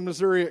to be in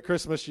Missouri at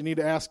Christmas, you need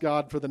to ask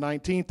God for the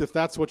 19th if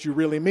that's what you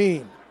really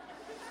mean.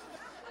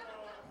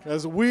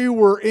 Because we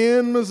were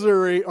in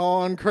Missouri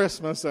on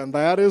Christmas, and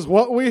that is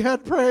what we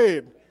had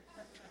prayed.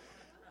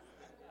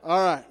 All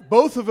right.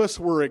 Both of us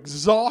were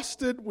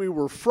exhausted. We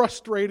were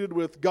frustrated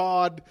with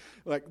God.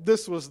 Like,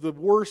 this was the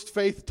worst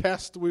faith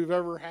test we've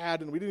ever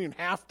had, and we didn't even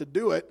have to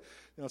do it.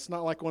 It's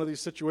not like one of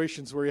these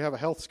situations where you have a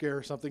health scare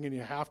or something and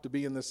you have to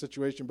be in this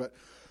situation. But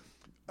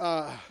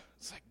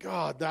It's like,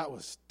 God, that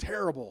was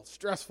terrible,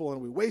 stressful,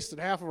 and we wasted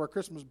half of our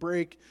Christmas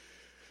break.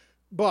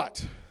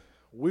 But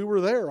we were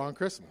there on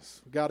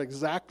Christmas. We got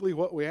exactly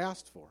what we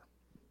asked for.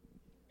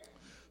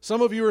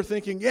 Some of you are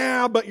thinking,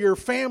 yeah, but your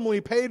family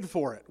paid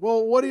for it.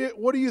 Well, what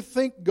do you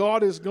think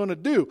God is going to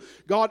do?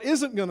 God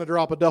isn't going to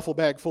drop a duffel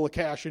bag full of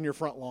cash in your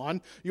front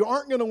lawn. You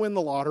aren't going to win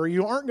the lottery.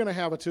 You aren't going to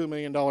have a $2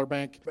 million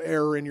bank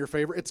error in your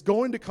favor. It's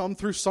going to come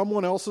through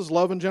someone else's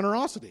love and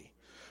generosity.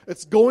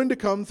 It's going to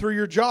come through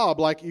your job,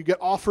 like you get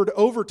offered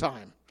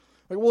overtime.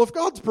 Like, well, if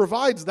God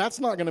provides, that's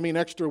not going to mean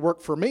extra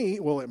work for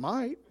me. Well, it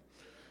might.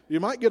 You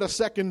might get a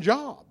second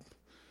job.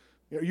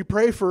 You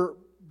pray for,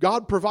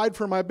 God, provide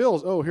for my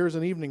bills. Oh, here's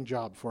an evening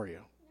job for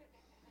you.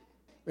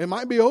 It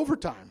might be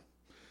overtime.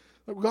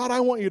 God, I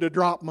want you to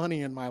drop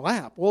money in my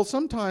lap. Well,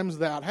 sometimes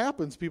that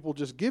happens. People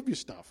just give you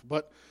stuff.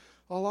 But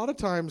a lot of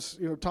times,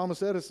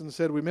 Thomas Edison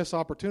said we miss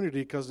opportunity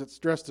because it's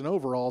dressed in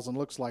overalls and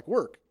looks like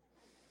work.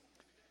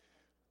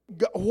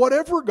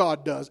 Whatever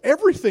God does,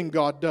 everything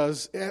God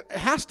does, it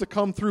has to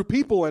come through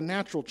people and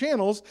natural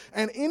channels,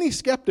 and any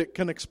skeptic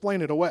can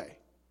explain it away.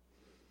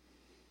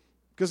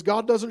 Because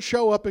God doesn't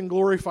show up in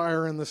glory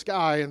fire in the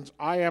sky and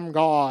I am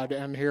God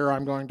and here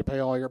I'm going to pay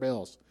all your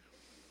bills.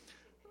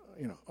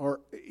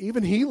 Or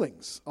even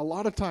healings. A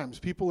lot of times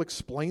people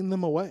explain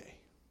them away.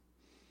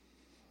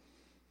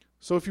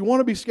 So if you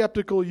want to be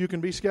skeptical, you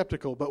can be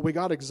skeptical, but we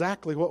got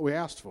exactly what we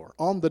asked for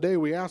on the day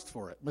we asked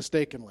for it,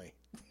 mistakenly.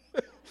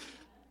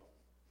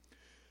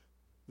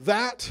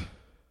 That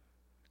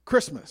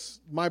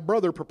Christmas, my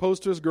brother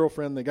proposed to his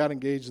girlfriend. They got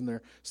engaged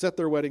and set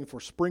their wedding for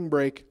spring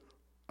break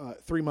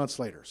 3 months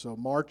later, so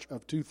March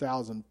of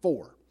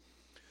 2004.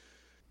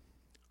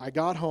 I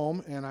got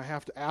home, and I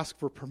have to ask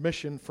for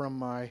permission from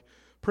my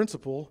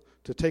principal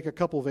to take a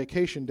couple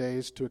vacation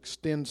days to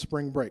extend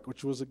spring break,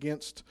 which was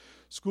against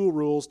school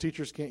rules.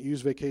 Teachers can't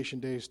use vacation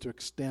days to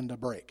extend a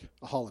break,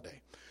 a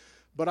holiday.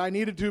 But I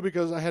needed to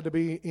because I had to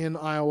be in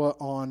Iowa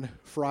on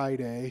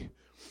Friday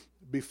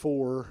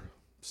before.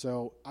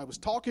 So I was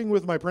talking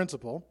with my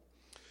principal,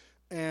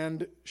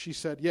 and she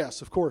said,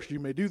 yes, of course, you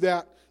may do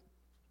that.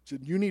 She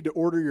said, you need to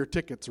order your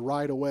tickets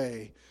right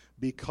away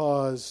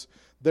because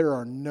there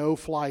are no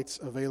flights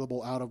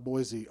available out of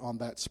Boise on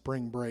that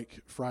spring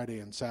break Friday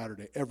and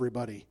Saturday.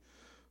 Everybody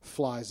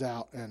flies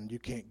out, and you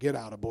can't get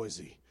out of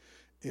Boise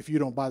if you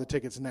don't buy the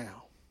tickets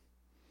now.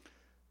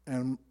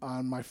 And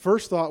my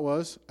first thought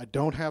was, I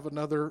don't have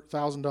another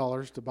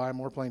 $1,000 to buy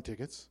more plane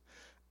tickets.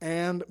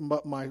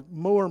 But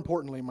more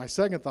importantly, my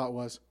second thought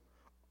was,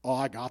 oh,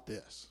 I got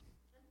this.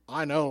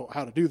 I know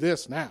how to do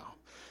this now.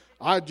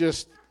 I'll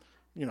just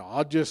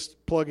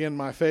plug in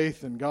my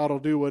faith and God will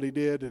do what he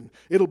did and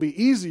it'll be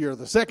easier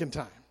the second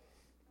time.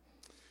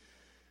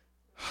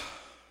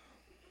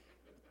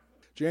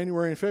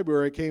 January and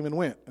February came and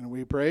went, and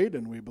we prayed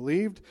and we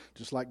believed,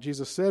 just like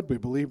Jesus said, we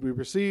believed, we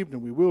received,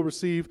 and we will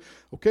receive.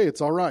 Okay,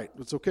 it's all right.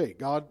 It's okay.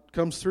 God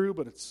comes through,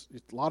 but it's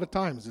a lot of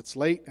times it's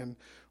late, and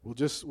we'll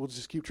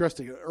just keep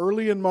trusting.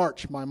 Early in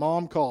March, my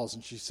mom calls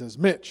and she says,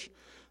 Mitch,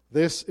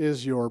 this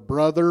is your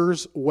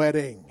brother's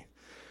wedding,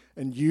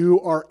 and you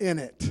are in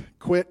it.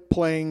 Quit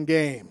playing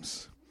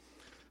games.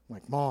 I'm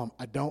like, Mom,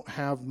 I don't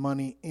have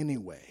money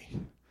anyway,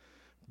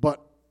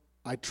 but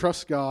I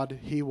trust God,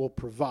 he will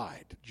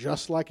provide,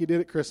 just like he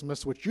did at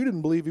Christmas, which you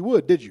didn't believe he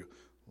would, did you?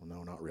 Well,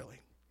 no, not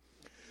really.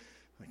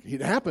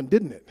 It happened,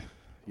 didn't it?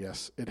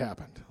 Yes, it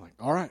happened. Like,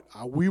 all right,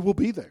 we will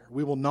be there.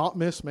 We will not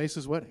miss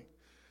Mace's wedding.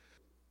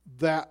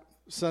 That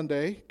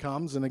Sunday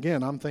comes, and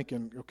again, I'm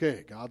thinking,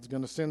 okay, God's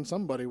going to send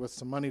somebody with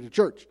some money to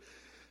church.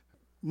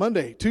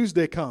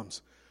 Tuesday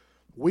comes.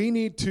 We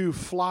need to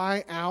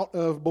fly out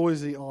of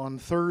Boise on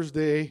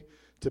Thursday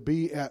to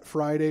be at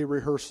Friday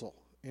rehearsal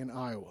in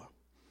Iowa.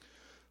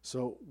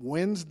 So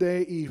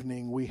Wednesday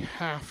evening, we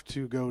have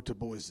to go to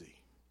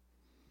Boise.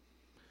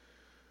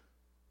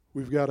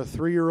 We've got a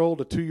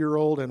 3-year-old, a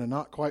 2-year-old, and a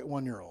not quite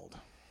 1-year-old.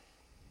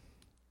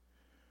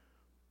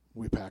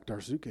 We packed our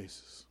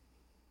suitcases.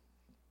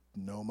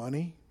 No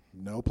money,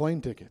 no plane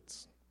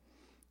tickets.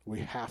 We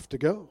have to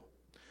go.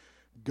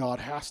 God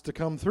has to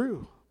come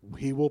through.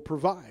 He will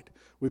provide.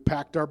 We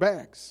packed our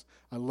bags.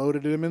 I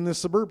loaded them in the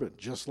Suburban,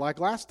 just like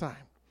last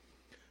time.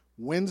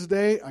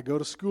 Wednesday, I go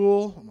to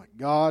school. I'm like,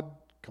 God,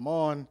 come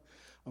on.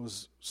 I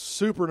was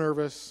super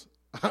nervous.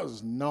 I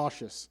was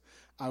nauseous.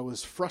 I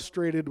was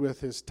frustrated with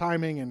his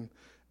timing and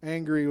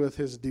angry with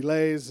his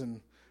delays.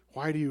 And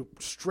why do you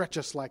stretch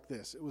us like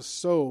this? It was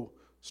so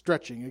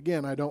stretching.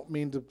 Again, I don't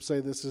mean to say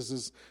this is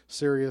as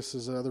serious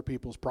as other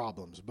people's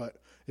problems, but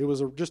it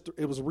was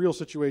a real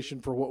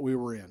situation for what we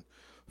were in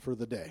for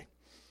the day.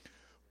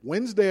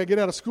 Wednesday, I get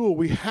out of school.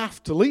 We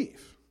have to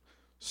leave.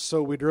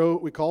 So we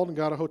called and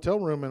got a hotel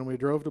room, and we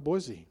drove to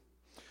Boise.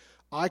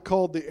 I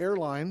called the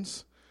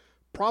airlines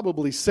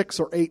probably 6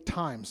 or 8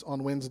 times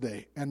on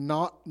Wednesday. And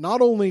not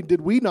only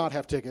did we not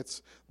have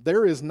tickets,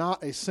 there is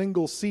not a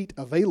single seat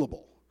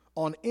available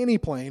on any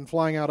plane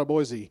flying out of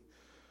Boise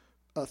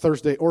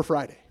Thursday or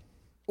Friday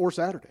or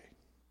Saturday.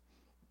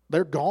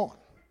 They're gone.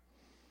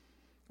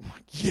 I'm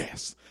like,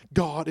 yes,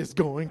 God is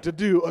going to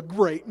do a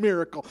great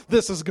miracle.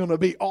 This is going to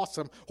be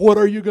awesome. What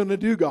are you going to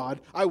do, God?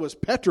 I was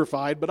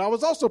petrified, but I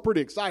was also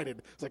pretty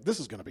excited. It's like, this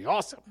is going to be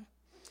awesome.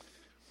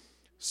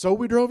 So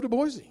we drove to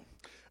Boise.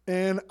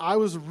 And I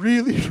was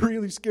really,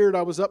 really scared.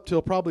 I was up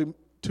till probably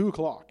 2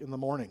 o'clock in the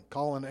morning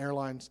calling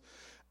airlines.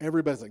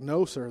 Everybody's like,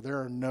 no, sir,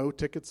 there are no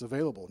tickets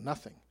available,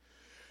 nothing.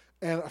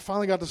 And I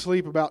finally got to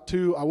sleep about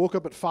 2. I woke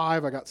up at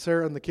 5. I got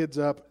Sarah and the kids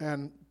up,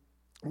 and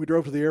we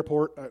drove to the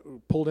airport. I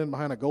pulled in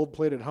behind a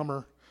gold-plated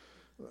Hummer.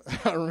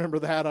 I remember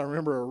that. I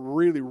remember a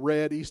really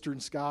red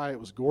eastern sky. It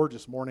was a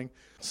gorgeous morning.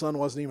 The sun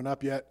wasn't even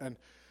up yet. And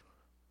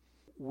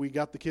we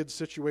got the kids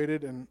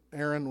situated, and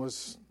Erin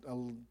was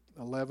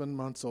 11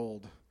 months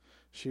old.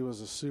 She was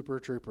a super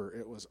trooper.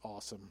 It was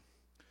awesome.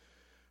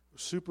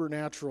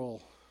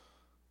 Supernatural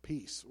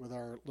peace with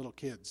our little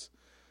kids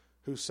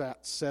who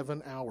sat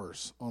 7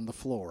 hours on the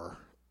floor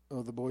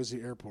of the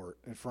Boise airport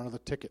in front of the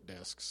ticket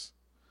desks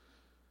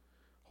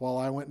while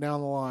I went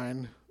down the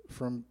line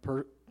from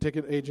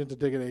ticket agent to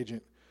ticket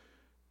agent.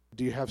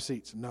 Do you have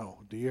seats? No.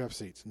 Do you have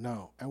seats?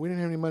 No. And we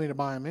didn't have any money to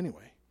buy them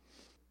anyway.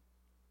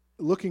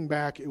 Looking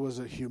back, it was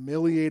a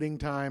humiliating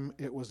time.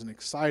 It was an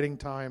exciting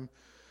time.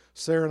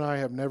 Sarah and I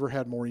have never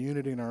had more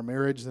unity in our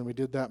marriage than we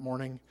did that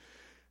morning.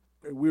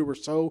 We were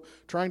so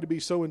trying to be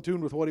so in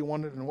tune with what he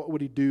wanted and what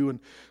would he do.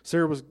 And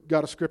Sarah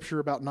got a scripture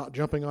about not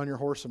jumping on your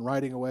horse and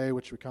riding away,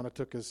 which we kind of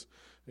took as,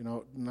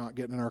 not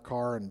getting in our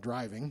car and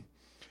driving.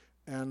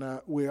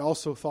 And we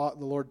also thought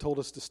the Lord told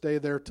us to stay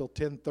there till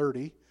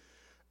 10:30.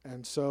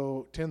 And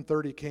so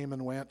 10:30 came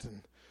and went,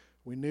 and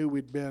we knew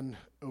we'd been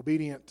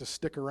obedient to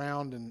stick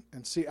around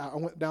and see. I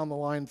went down the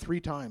line 3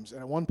 times.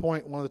 And at one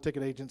point, one of the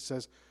ticket agents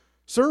says,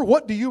 "Sir,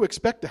 what do you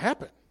expect to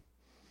happen?"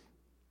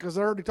 Because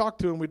I already talked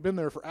to him. We'd been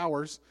there for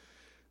hours.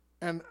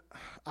 And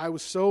I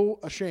was so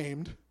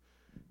ashamed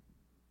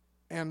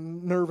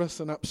and nervous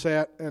and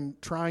upset and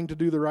trying to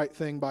do the right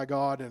thing by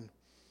God, and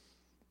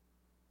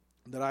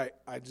that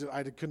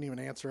I couldn't even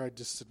answer. I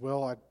just said,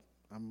 well,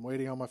 I'm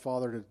waiting on my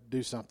Father to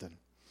do something,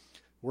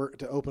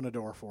 to open a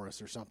door for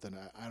us or something.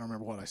 I don't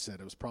remember what I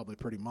said. It was probably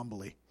pretty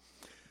mumbly.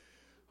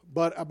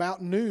 But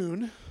about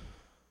noon,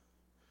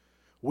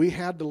 we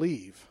had to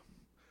leave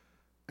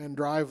and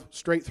drive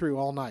straight through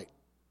all night,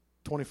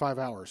 25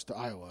 hours to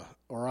Iowa,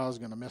 or I was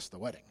going to miss the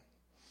wedding.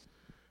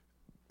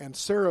 And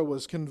Sarah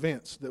was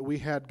convinced that we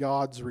had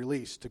God's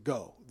release to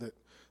go,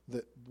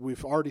 that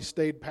we've already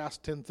stayed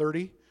past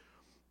 10:30.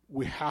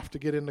 We have to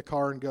get in the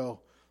car and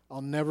go.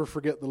 I'll never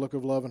forget the look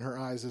of love in her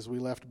eyes as we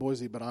left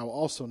Boise, but I will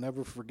also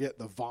never forget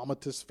the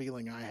vomitous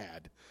feeling I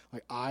had.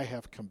 Like, I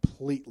have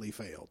completely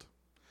failed.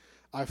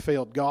 I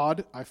failed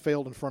God. I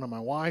failed in front of my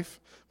wife.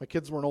 My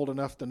kids weren't old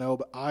enough to know,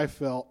 but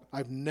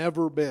I've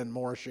never been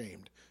more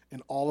ashamed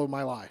in all of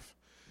my life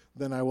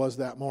than I was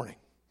that morning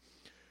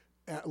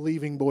at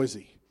leaving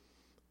Boise.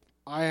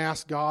 I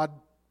asked God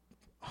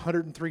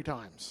 103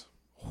 times,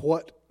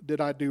 what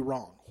did I do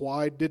wrong?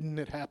 Why didn't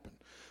it happen?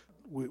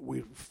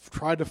 We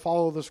tried to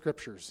follow the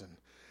scriptures,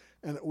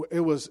 and it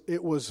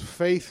was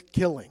faith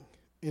killing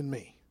in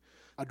me.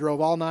 I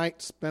drove all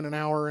night, spent an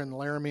hour in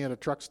Laramie at a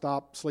truck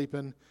stop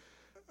sleeping.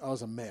 I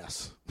was a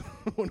mess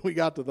when we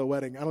got to the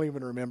wedding. I don't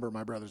even remember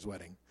my brother's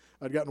wedding.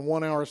 I'd gotten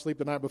 1 hour of sleep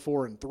the night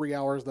before and 3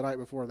 hours the night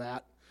before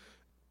that.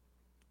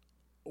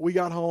 We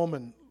got home,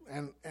 and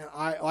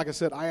I, like I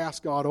said, I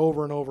asked God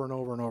over and over and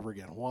over and over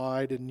again,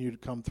 why didn't you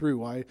come through?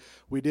 Why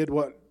we did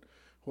what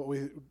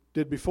we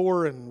did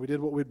before, and we did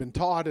what we'd been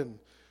taught, and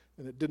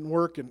it didn't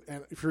work. And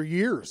for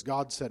years,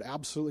 God said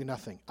absolutely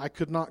nothing. I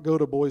could not go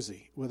to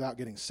Boise without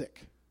getting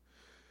sick.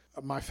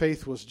 My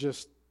faith was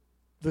just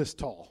this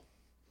tall.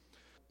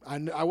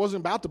 I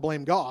wasn't about to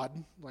blame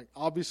God. Like,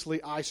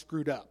 obviously, I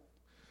screwed up.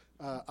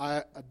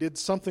 I did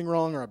something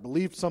wrong, or I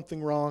believed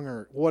something wrong,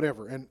 or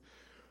whatever. And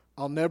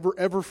I'll never,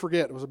 ever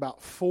forget, it was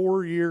about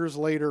 4 years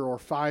later or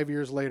 5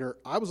 years later,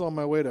 I was on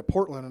my way to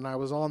Portland, and I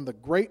was on the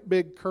great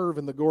big curve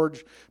in the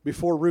gorge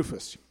before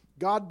Rufus.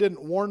 God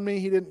didn't warn me.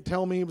 He didn't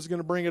tell me he was going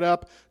to bring it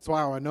up. That's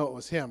why I know it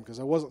was him, because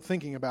I wasn't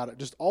thinking about it.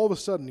 Just all of a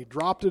sudden, he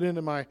dropped it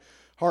into my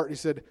heart. He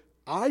said,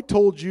 I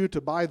told you to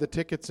buy the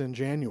tickets in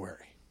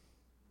January.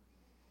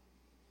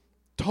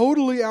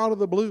 Totally out of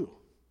the blue.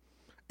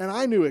 And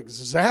I knew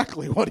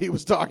exactly what he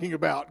was talking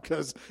about,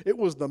 because it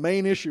was the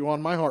main issue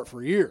on my heart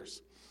for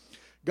years.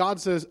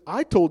 God says,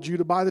 I told you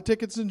to buy the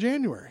tickets in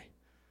January.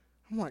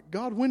 I'm like,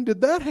 God, when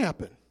did that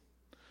happen?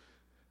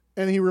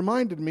 And he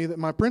reminded me that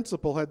my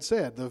principal had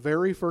said, the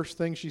very first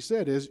thing she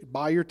said is,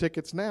 buy your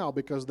tickets now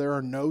because there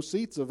are no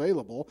seats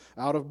available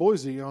out of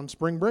Boise on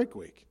spring break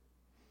week.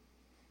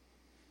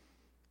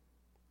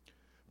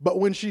 But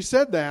when she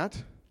said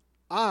that,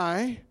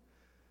 I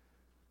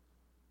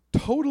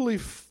totally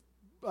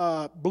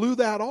blew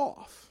that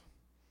off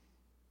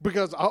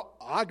because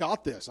I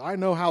got this. I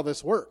know how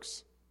this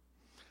works.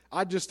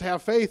 I just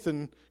have faith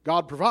and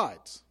God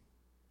provides.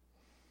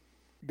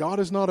 God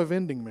is not a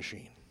vending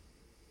machine.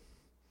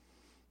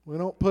 We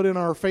don't put in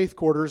our faith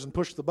quarters and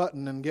push the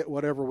button and get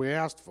whatever we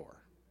asked for.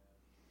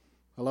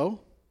 Hello?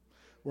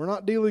 We're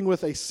not dealing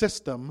with a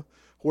system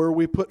where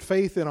we put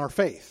faith in our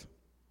faith.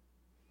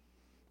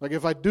 Like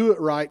if I do it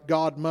right,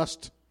 God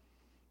must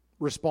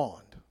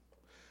respond.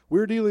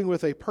 We're dealing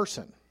with a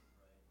person,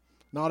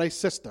 not a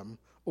system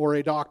or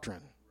a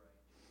doctrine.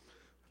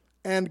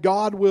 And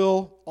God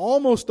will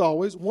almost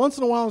always, once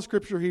in a while in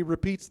Scripture He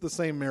repeats the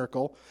same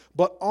miracle,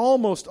 but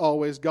almost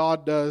always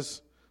God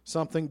does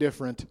something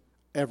different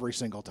every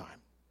single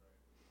time.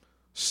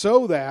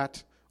 So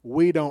that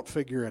we don't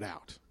figure it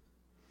out.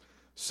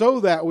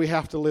 So that we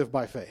have to live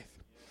by faith.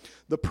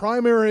 The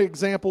primary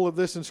example of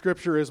this in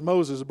Scripture is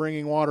Moses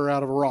bringing water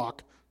out of a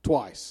rock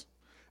twice.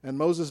 And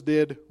Moses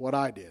did what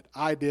I did.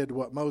 I did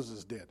what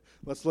Moses did.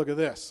 Let's look at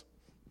this.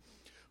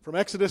 From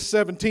Exodus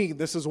 17,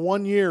 this is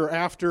 1 year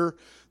after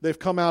they've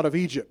come out of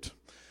Egypt.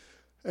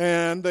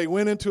 And they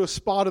went into a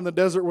spot in the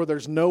desert where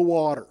there's no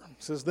water.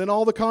 It says, Then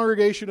all the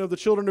congregation of the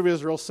children of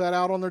Israel set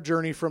out on their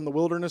journey from the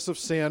wilderness of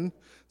Sin.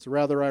 It's a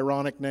rather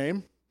ironic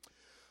name.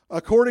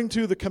 According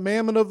to the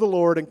commandment of the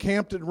Lord,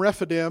 encamped in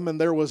Rephidim, and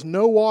there was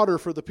no water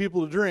for the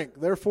people to drink.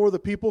 Therefore the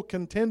people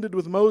contended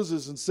with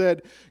Moses and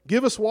said,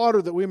 Give us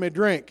water that we may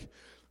drink.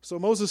 So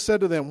Moses said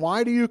to them,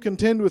 Why do you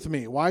contend with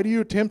me? Why do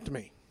you tempt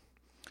me?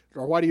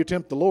 Or why do you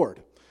tempt the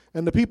Lord?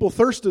 And the people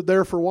thirsted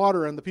there for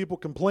water, and the people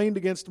complained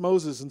against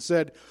Moses and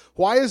said,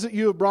 Why is it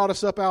you have brought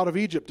us up out of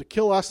Egypt to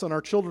kill us and our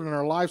children and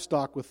our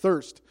livestock with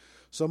thirst?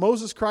 So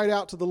Moses cried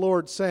out to the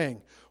Lord,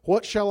 saying,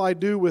 What shall I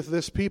do with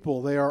this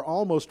people? They are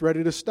almost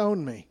ready to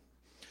stone me.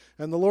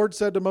 And the Lord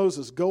said to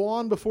Moses, Go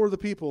on before the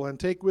people, and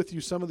take with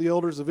you some of the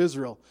elders of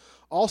Israel.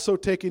 Also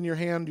take in your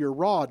hand your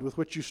rod with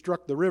which you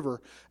struck the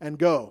river, and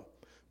go.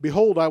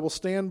 Behold, I will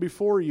stand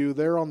before you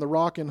there on the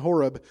rock in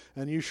Horeb,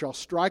 and you shall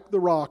strike the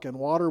rock, and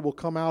water will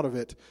come out of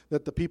it,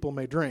 that the people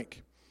may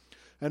drink.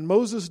 And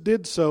Moses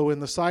did so in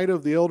the sight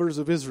of the elders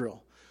of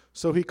Israel.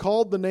 So he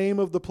called the name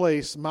of the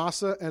place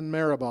Massah and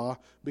Meribah,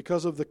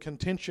 because of the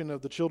contention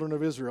of the children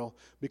of Israel,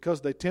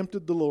 because they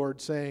tempted the Lord,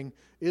 saying,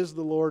 Is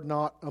the Lord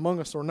not among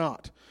us or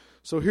not?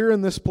 So here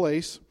in this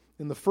place,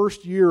 in the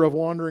first year of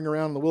wandering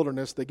around in the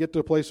wilderness, they get to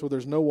a place where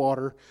there's no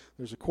water,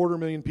 there's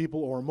 250,000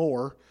 people or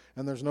more,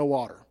 and there's no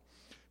water.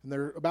 And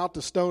they're about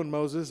to stone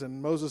Moses,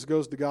 and Moses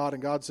goes to God,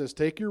 and God says,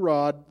 Take your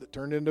rod that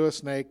turned into a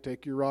snake,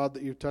 take your rod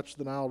that you touched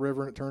the Nile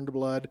River and it turned to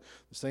blood,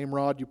 the same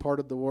rod you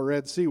parted the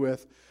Red Sea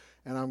with,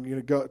 and I'm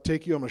going to I'm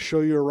going to show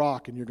you a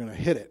rock, and you're going to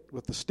hit it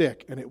with the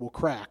stick, and it will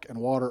crack, and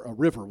a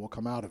river will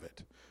come out of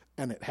it.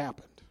 And it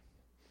happened.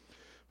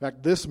 In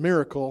fact, this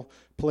miracle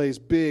plays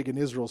big in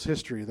Israel's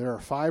history. There are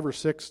 5 or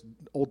 6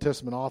 Old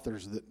Testament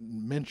authors that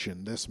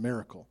mention this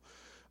miracle.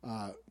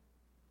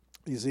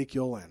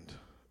 Ezekiel and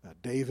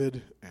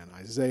David and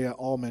Isaiah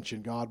all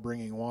mention God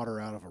bringing water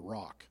out of a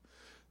rock.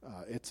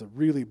 It's a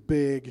really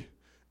big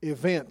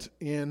event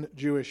in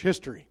Jewish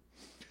history.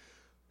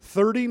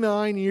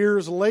 39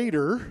 years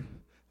later,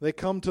 they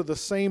come to the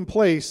same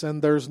place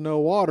and there's no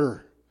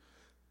water.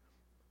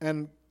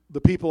 And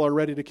the people are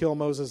ready to kill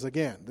Moses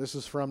again. This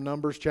is from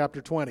Numbers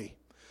chapter 20.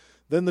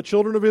 Then the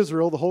children of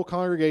Israel, the whole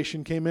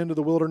congregation, came into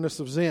the wilderness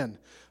of Zin.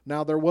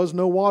 Now there was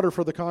no water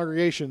for the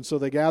congregation, so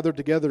they gathered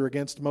together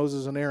against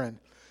Moses and Aaron.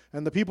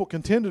 And the people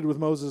contended with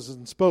Moses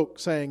and spoke,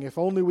 saying, If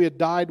only we had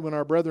died when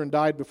our brethren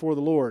died before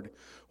the Lord.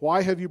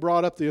 Why have you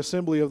brought up the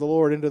assembly of the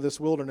Lord into this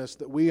wilderness,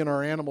 that we and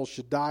our animals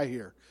should die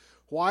here?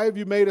 Why have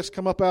you made us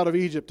come up out of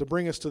Egypt to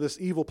bring us to this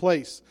evil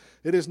place?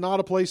 It is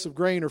not a place of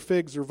grain or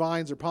figs or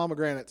vines or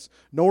pomegranates,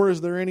 nor is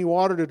there any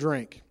water to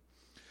drink.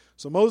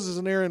 So Moses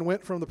and Aaron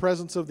went from the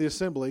presence of the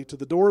assembly to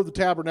the door of the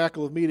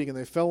tabernacle of meeting, and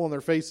they fell on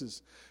their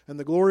faces. And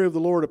the glory of the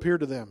Lord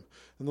appeared to them.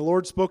 And the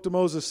Lord spoke to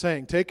Moses,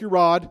 saying, Take your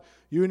rod,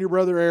 you and your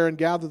brother Aaron,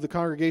 gather the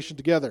congregation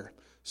together.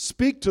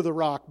 Speak to the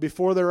rock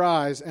before their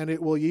eyes, and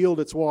it will yield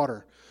its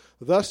water.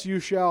 Thus you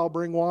shall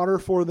bring water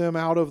for them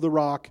out of the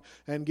rock,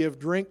 and give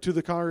drink to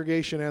the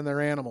congregation and their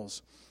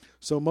animals.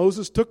 So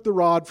Moses took the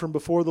rod from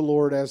before the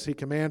Lord as he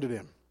commanded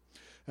him.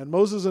 And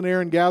Moses and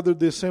Aaron gathered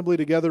the assembly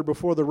together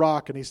before the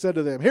rock, and he said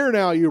to them, Hear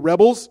now, you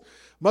rebels,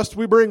 must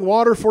we bring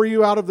water for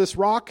you out of this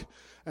rock?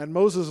 And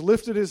Moses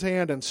lifted his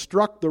hand and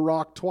struck the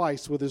rock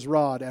twice with his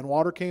rod, and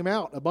water came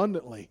out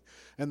abundantly,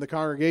 and the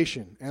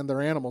congregation and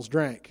their animals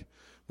drank.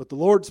 But the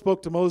Lord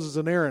spoke to Moses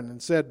and Aaron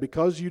and said,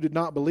 Because you did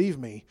not believe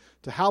me,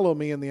 to hallow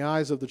me in the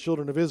eyes of the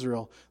children of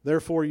Israel,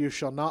 therefore you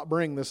shall not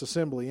bring this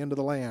assembly into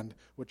the land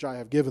which I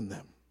have given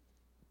them.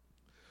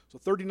 So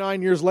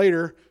 39 years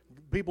later,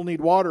 people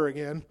need water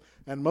again,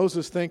 and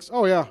Moses thinks,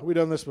 oh yeah, we've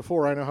done this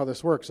before, I know how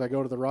this works. I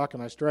go to the rock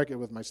and I strike it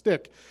with my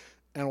stick,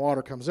 and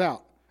water comes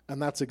out.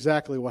 And that's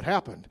exactly what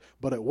happened,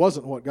 but it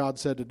wasn't what God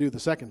said to do the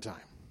second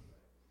time.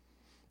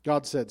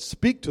 God said,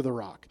 speak to the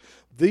rock.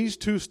 These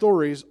two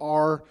stories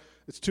are,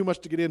 it's too much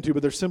to get into,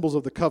 but they're symbols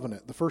of the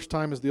covenant. The first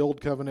time is the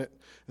old covenant,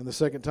 and the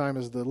second time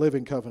is the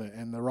living covenant.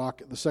 And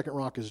the second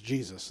rock is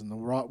Jesus, and the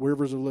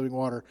rivers of living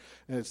water,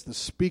 and it's the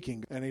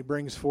speaking. And he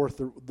brings forth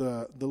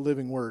the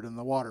living word and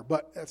the water.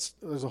 But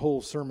there's a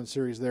whole sermon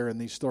series there in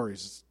these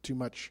stories. It's too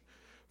much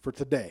for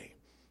today.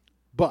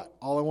 But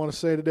all I want to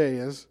say today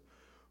is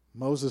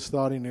Moses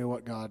thought he knew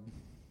what God,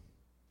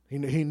 he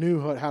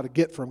knew how to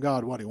get from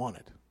God what he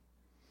wanted,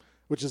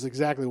 which is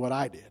exactly what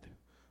I did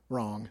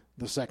wrong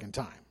the second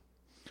time.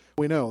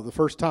 We know the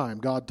first time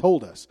God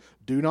told us,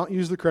 do not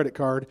use the credit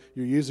card.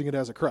 You're using it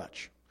as a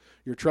crutch.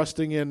 You're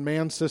trusting in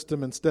man's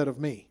system instead of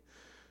me.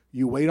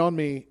 You wait on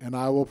me and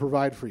I will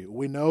provide for you.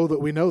 We know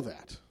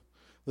that.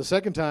 The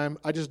second time,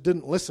 I just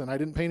didn't listen. I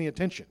didn't pay any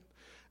attention.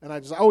 And I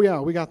just, oh yeah,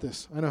 we got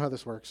this. I know how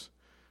this works.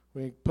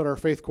 We put our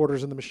faith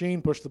quarters in the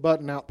machine, push the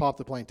button out, pop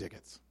the plane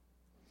tickets.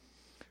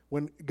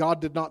 When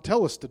God did not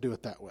tell us to do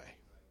it that way.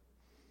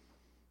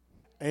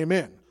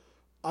 Amen.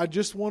 I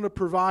just want to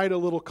provide a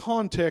little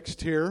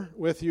context here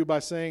with you by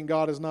saying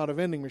God is not a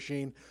vending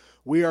machine.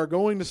 We are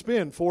going to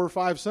spend 4 or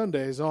 5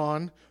 Sundays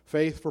on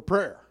faith for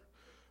prayer.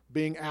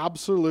 Being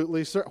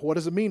absolutely certain. What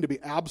does it mean to be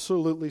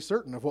absolutely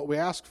certain of what we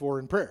ask for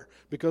in prayer?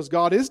 Because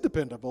God is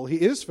dependable. He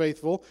is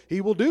faithful.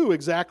 He will do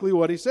exactly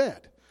what He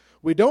said.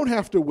 We don't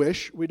have to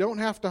wish. We don't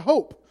have to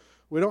hope.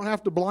 We don't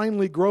have to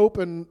blindly grope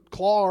and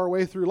claw our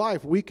way through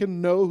life. We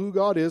can know who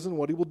God is and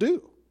what He will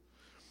do.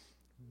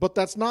 But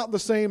that's not the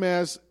same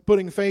as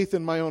putting faith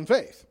in my own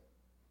faith.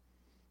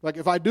 Like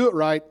if I do it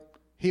right,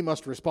 He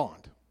must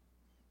respond.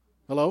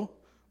 Hello?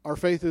 Our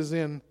faith is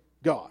in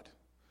God.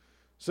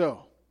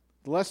 So,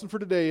 the lesson for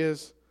today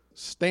is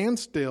stand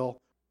still,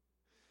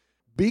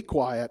 be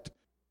quiet,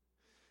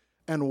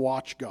 and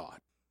watch God.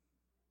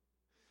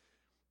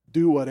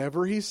 Do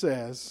whatever He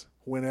says,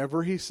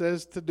 whenever He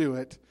says to do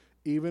it,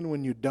 even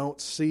when you don't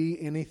see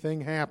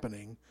anything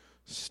happening.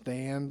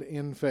 Stand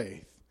in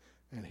faith,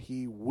 and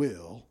He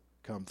will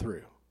come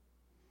through.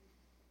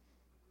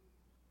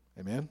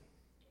 Amen?